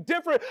devotion to be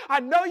different. I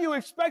know you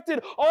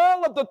expected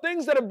all of the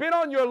things that have been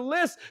on your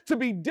list to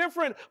be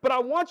different. But I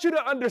want you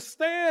to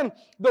understand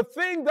the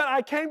thing that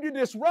I came to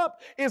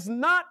disrupt is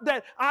not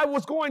that I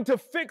was going to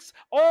fix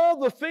all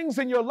the things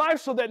in your life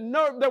so that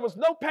there was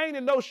no pain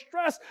and no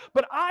stress,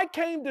 but I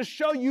came to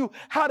show you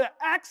how to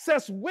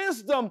access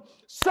wisdom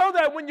so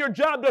that when your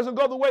job doesn't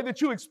go the way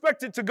that you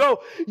expect it to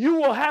go, you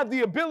will have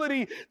the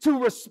ability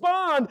to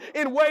respond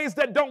in ways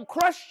that don't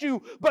crush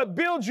you, but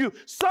build you,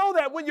 so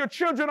that when your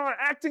children aren't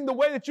acting the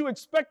way that you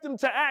expect them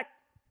to act,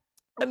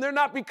 and they're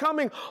not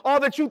becoming all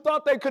that you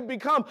thought they could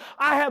become,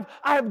 I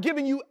have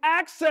given you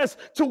access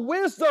to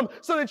wisdom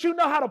so that you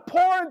know how to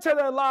pour into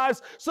their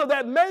lives, so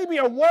that maybe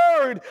a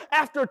word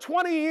after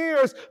 20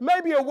 years,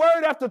 maybe a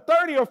word after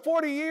 30 or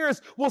 40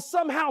 years will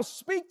somehow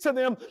speak to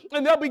them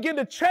and they'll begin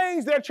to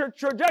change their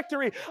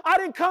trajectory. I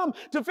didn't come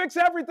to fix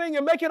everything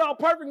and make it all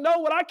perfect. No,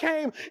 what I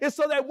came is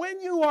so that when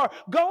you are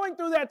going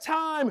through that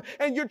time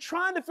and you're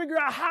trying to figure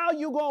out how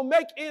you're going to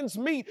make ends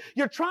meet,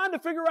 you're trying to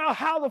figure out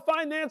how the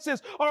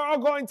finances are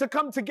going to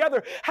come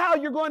together, how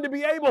you're going to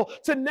be able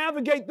to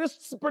navigate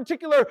this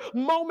particular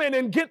moment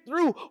and get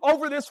through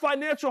over this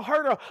financial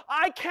hurdle.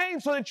 I came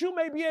so that you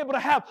may be able to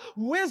have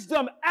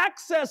wisdom,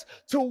 access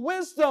to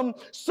wisdom,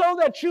 so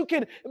that you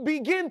can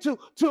begin to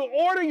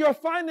order your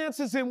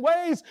finances in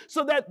ways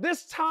so that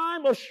this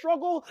time of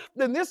struggle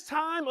and this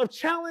time of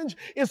challenge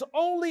is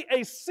only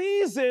a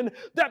season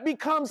that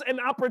becomes an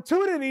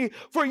opportunity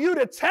for you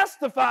to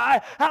testify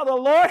how the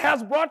Lord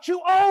has brought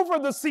you over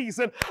the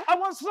season. I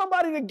want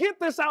somebody to get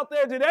this out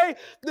there today,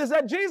 is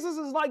that Jesus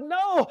is like,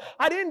 no,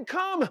 I didn't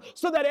come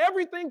so that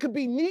everything could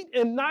be neat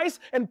and nice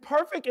and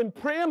perfect and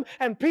prim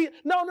and peace.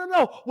 No.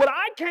 What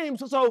I came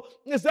so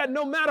is that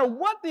no matter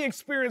what the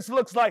experience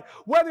looks like,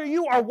 whether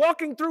you are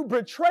walking through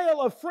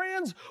betrayal of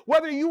friends,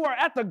 whether you are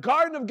at the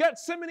Garden of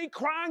Gethsemane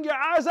crying your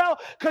eyes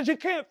out because you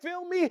can't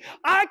feel me,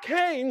 I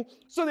came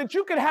so that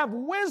you could have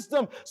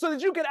wisdom, so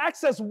that you could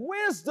access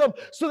wisdom,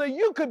 so that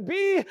you could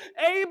be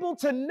able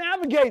to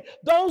navigate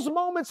those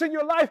moments in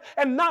your life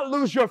and not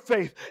lose your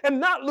faith and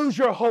not lose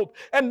your hope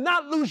and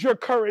not lose your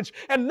courage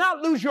and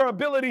not lose your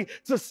ability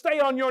to stay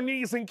on your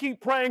knees and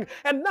keep praying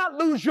and not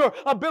lose your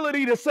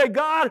ability to say,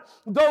 God,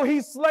 though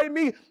he slay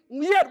me,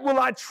 yet will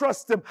I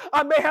trust him.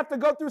 I may have to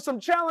go through some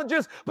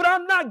challenges, but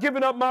I'm not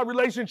giving up my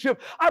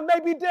relationship. I may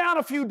be down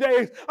a few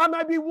days. I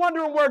may be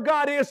wondering where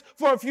God is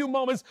for a few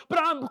moments, but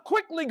I'm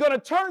quickly going to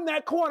turn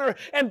that corner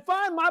and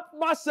find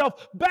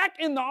myself back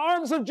in the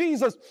arms of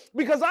Jesus,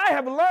 because I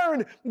have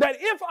learned that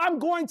if I'm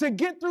going to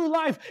get through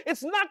life,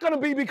 it's not going to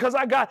be because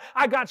I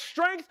got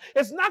strength.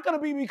 It's not going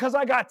to be because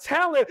I got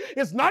talent.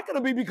 It's not going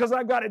to be because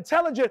I got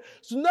intelligence.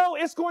 So no,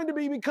 it's going to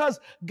be because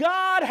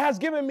God has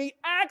given me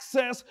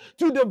access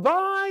to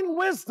divine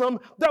wisdom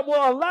that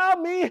will allow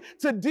me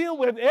to deal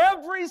with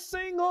every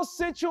single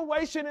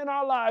situation in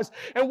our lives.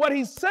 And what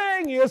he's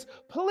saying is,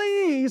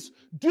 please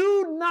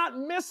do not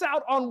miss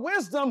out on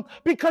wisdom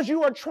because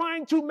you are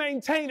trying to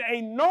maintain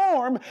a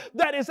norm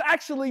that is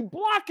actually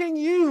blocking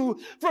you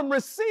from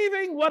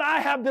receiving what I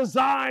have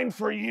designed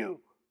for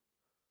you.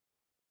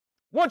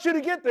 I want you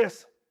to get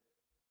this,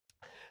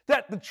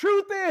 that the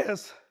truth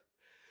is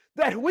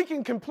that we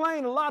can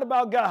complain a lot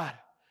about God.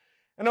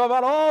 and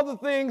about all the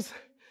things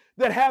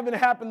that haven't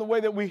happened the way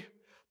that we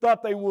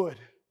thought they would.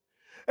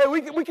 And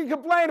we can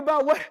complain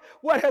about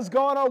what has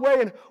gone our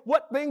way and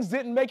what things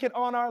didn't make it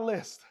on our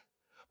list.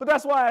 But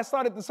that's why I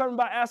started the sermon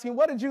by asking,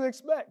 what did you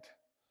expect?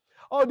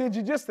 Oh, did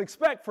you just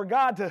expect for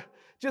God to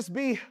just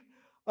be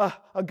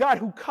a God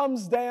who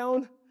comes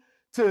down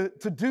to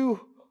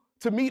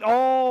meet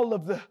all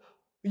of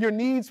your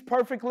needs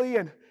perfectly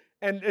and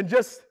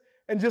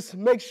just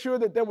make sure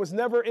that there was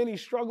never any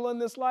struggle in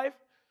this life?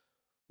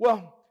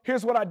 Well,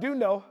 here's what I do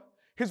know.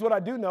 Here's what I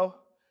do know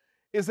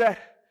is that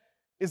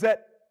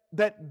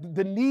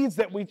the needs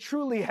that we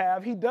truly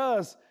have, He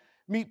does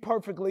meet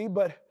perfectly,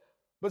 but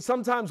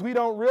sometimes we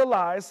don't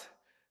realize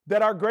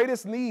that our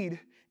greatest need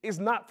is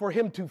not for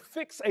Him to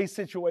fix a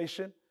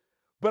situation,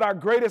 but our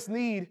greatest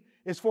need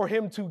is for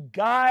Him to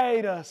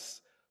guide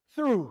us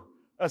through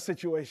a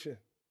situation.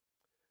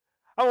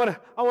 I want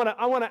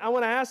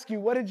to ask you,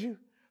 what did you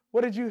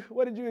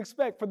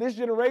expect? For this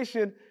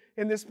generation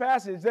in this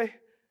passage, they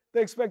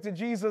expected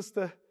Jesus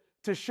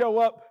to show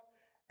up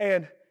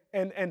and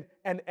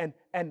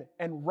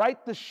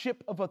right the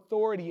ship of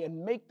authority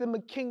and make them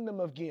a kingdom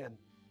again.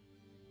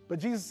 But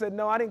Jesus said,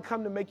 no, I didn't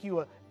come to make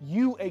you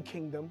a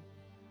kingdom.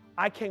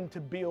 I came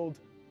to build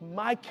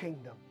my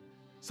kingdom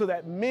so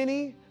that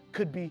many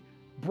could be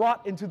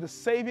brought into the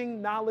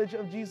saving knowledge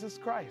of Jesus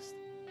Christ.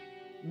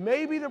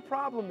 Maybe the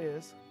problem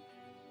is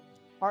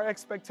our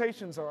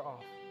expectations are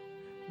off.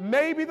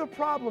 Maybe the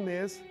problem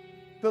is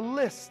the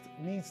list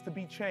needs to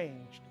be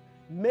changed.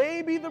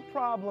 Maybe the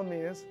problem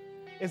is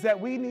that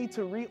we need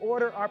to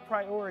reorder our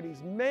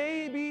priorities.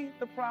 Maybe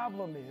the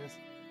problem is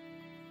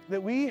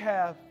that we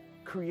have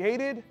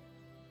created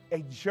a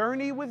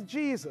journey with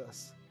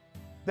Jesus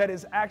that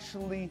is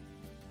actually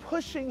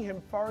pushing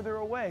Him farther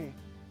away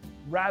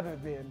rather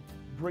than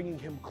bringing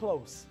Him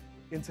close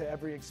into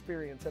every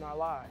experience in our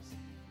lives.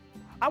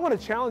 I want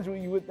to challenge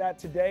you with that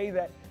today,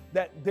 that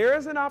there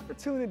is an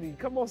opportunity,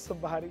 come on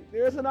somebody,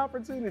 there is an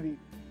opportunity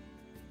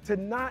to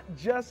not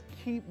just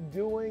keep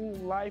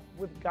doing life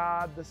with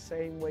God the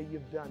same way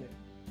you've done it,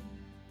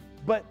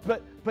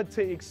 but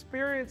to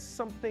experience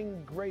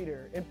something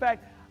greater. In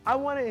fact, I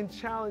want to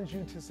challenge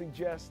you to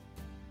suggest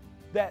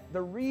that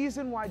the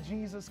reason why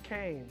Jesus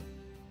came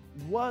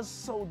was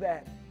so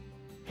that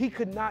He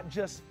could not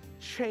just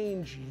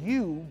change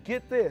you.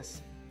 Get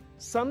this,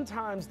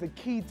 sometimes the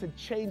key to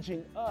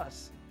changing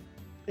us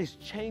is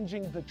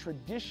changing the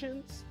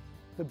traditions,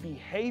 the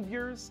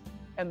behaviors,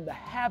 and the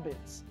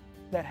habits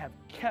that have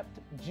kept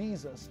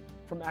Jesus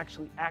from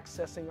actually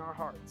accessing our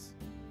hearts.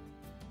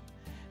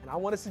 And I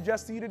want to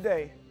suggest to you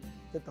today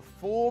that the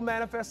full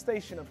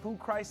manifestation of who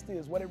Christ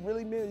is, what it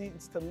really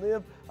means to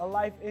live a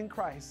life in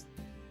Christ,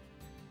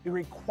 it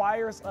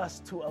requires us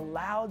to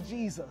allow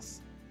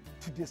Jesus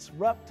to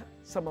disrupt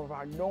some of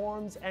our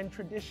norms and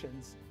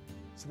traditions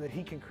so that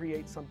He can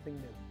create something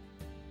new.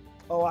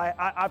 Oh,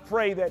 I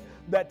pray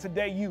that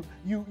today you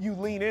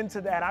lean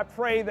into that. I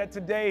pray that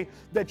today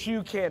that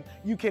you can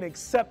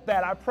accept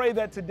that. I pray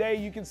that today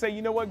you can say,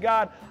 you know what,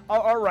 God,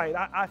 all right,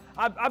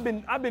 I've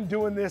been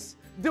doing this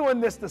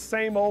the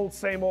same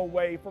old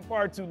way for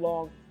far too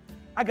long.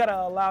 I gotta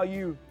allow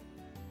you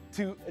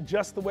to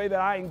adjust the way that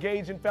I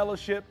engage in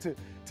fellowship, to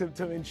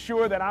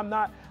ensure that I'm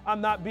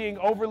not being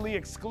overly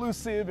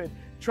exclusive and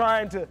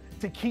trying to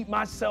keep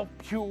myself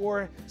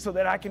pure so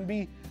that I can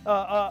be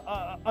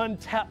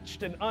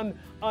untouched and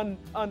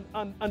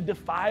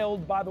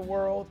undefiled by the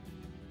world.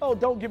 Oh,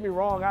 don't get me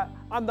wrong.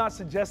 I'm not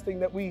suggesting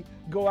that we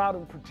go out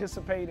and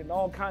participate in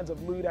all kinds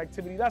of lewd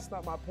activity. That's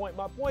not my point.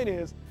 My point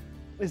is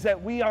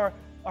that we are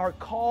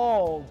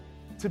called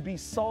to be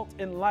salt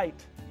and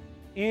light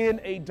in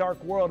a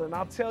dark world. And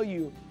I'll tell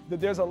you that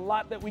there's a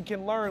lot that we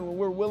can learn when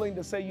we're willing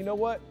to say, you know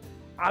what?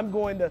 I'm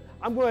going to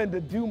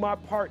do my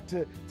part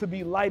to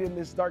be light in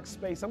this dark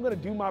space. I'm going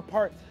to do my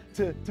part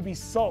to be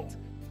salt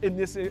in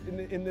this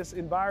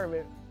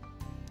environment.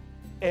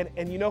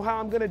 And you know how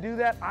I'm going to do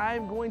that?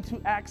 I'm going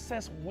to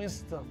access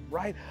wisdom,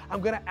 right?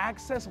 I'm going to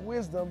access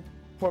wisdom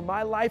for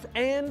my life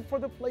and for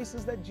the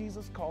places that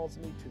Jesus calls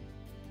me to.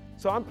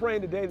 So I'm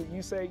praying today that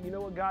you say, you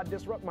know what, God,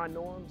 disrupt my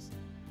norms.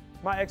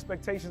 My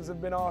expectations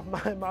have been off.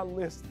 My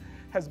list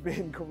has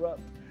been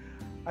corrupt.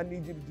 I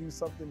need you to do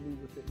something new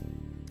with it.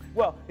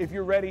 Well, if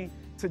you're ready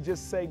to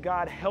just say,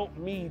 God, help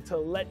me to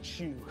let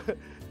you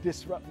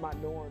disrupt my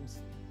norms.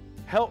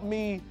 Help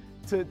me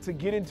to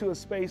get into a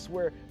space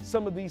where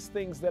some of these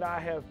things that I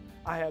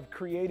have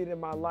created in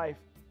my life,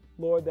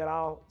 Lord, that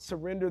I'll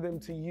surrender them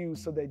to you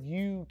so that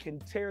you can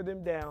tear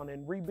them down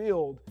and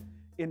rebuild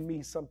in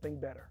me something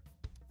better.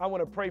 I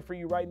want to pray for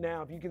you right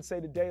now. If you can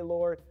say today,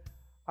 Lord,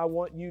 I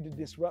want you to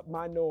disrupt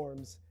my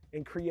norms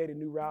and create a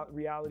new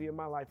reality in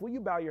my life. Will you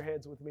bow your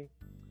heads with me?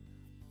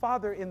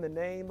 Father, in the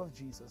name of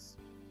Jesus,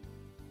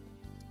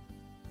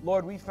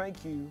 Lord, we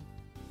thank you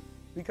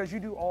because you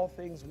do all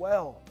things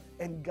well.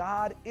 And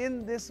God,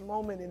 in this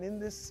moment and in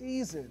this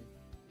season,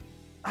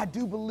 I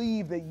do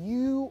believe that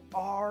you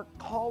are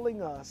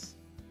calling us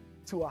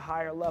to a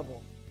higher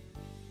level.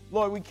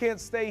 Lord, we can't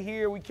stay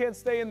here. We can't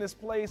stay in this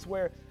place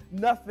where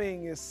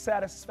nothing is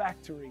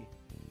satisfactory.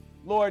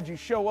 Lord, you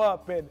show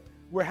up and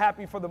we're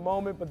happy for the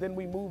moment, but then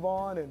we move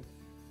on and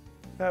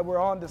we're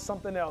on to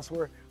something else.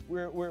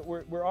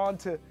 We're on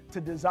to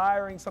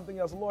desiring something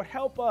else. Lord,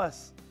 help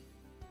us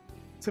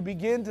to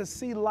begin to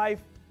see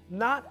life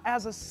not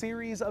as a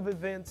series of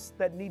events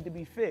that need to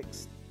be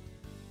fixed,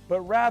 but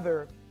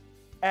rather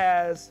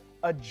as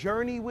a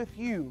journey with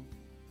you,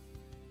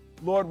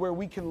 Lord, where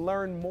we can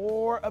learn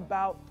more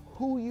about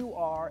who you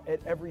are at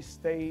every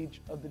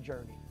stage of the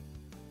journey.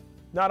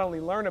 Not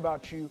only learn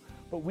about you,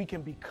 but we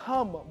can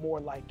become more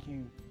like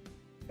you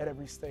at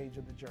every stage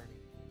of the journey.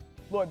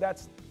 Lord,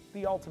 that's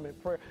the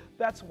ultimate prayer.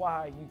 That's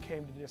why you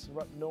came to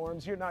disrupt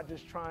norms. You're not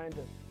just trying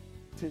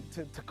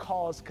to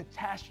cause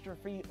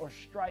catastrophe or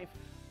strife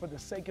for the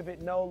sake of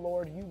it. No,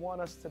 Lord, you want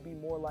us to be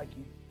more like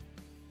you.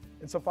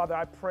 And so, Father,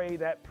 I pray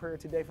that prayer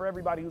today for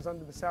everybody who's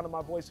under the sound of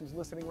my voice, who's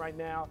listening right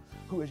now,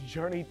 who has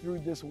journeyed through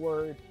this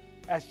word,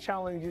 as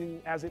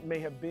challenging as it may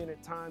have been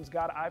at times.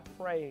 God, I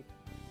pray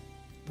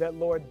that,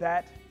 Lord,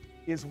 that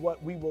is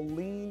what we will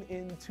lean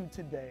into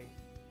today.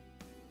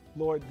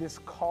 Lord, this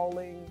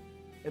calling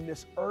and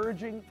this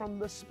urging from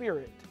the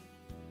Spirit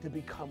to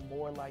become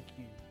more like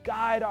you.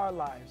 Guide our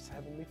lives,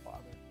 Heavenly Father.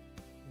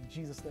 In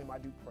Jesus' name I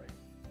do pray.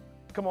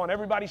 Come on,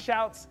 everybody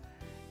shouts,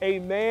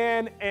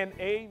 amen and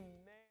amen.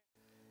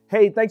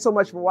 Hey, thanks so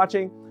much for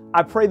watching.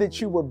 I pray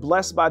that you were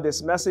blessed by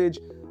this message.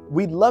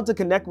 We'd love to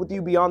connect with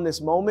you beyond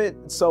this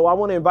moment. So I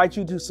want to invite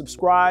you to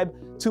subscribe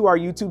to our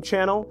YouTube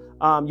channel.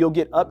 You'll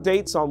get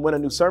updates on when a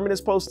new sermon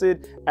is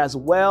posted, as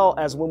well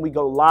as when we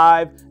go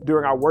live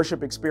during our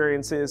worship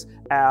experiences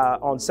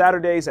on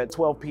Saturdays at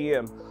 12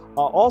 p.m.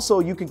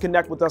 Also, you can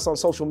connect with us on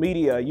social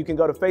media. You can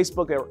go to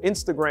Facebook or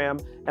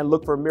Instagram and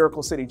look for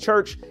Miracle City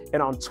Church.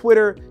 And on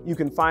Twitter, you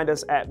can find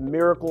us at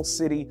Miracle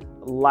City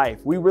Life.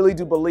 We really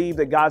do believe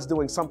that God's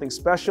doing something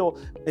special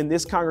in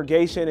this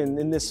congregation and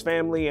in this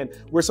family. And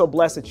we're so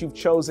blessed that you've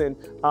chosen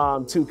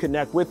to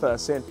connect with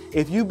us. And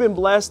if you've been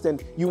blessed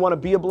and you want to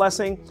be a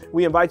blessing,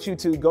 we invite you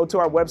to go to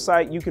our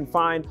website. You can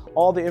find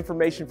all the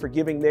information for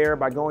giving there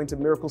by going to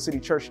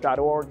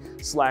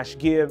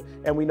miraclecitychurch.org/give.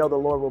 And we know the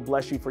Lord will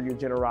bless you for your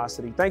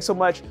generosity. Thanks so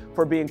much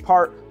for being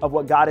part of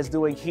what God is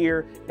doing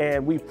here.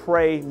 And we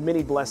pray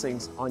many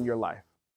blessings on your life.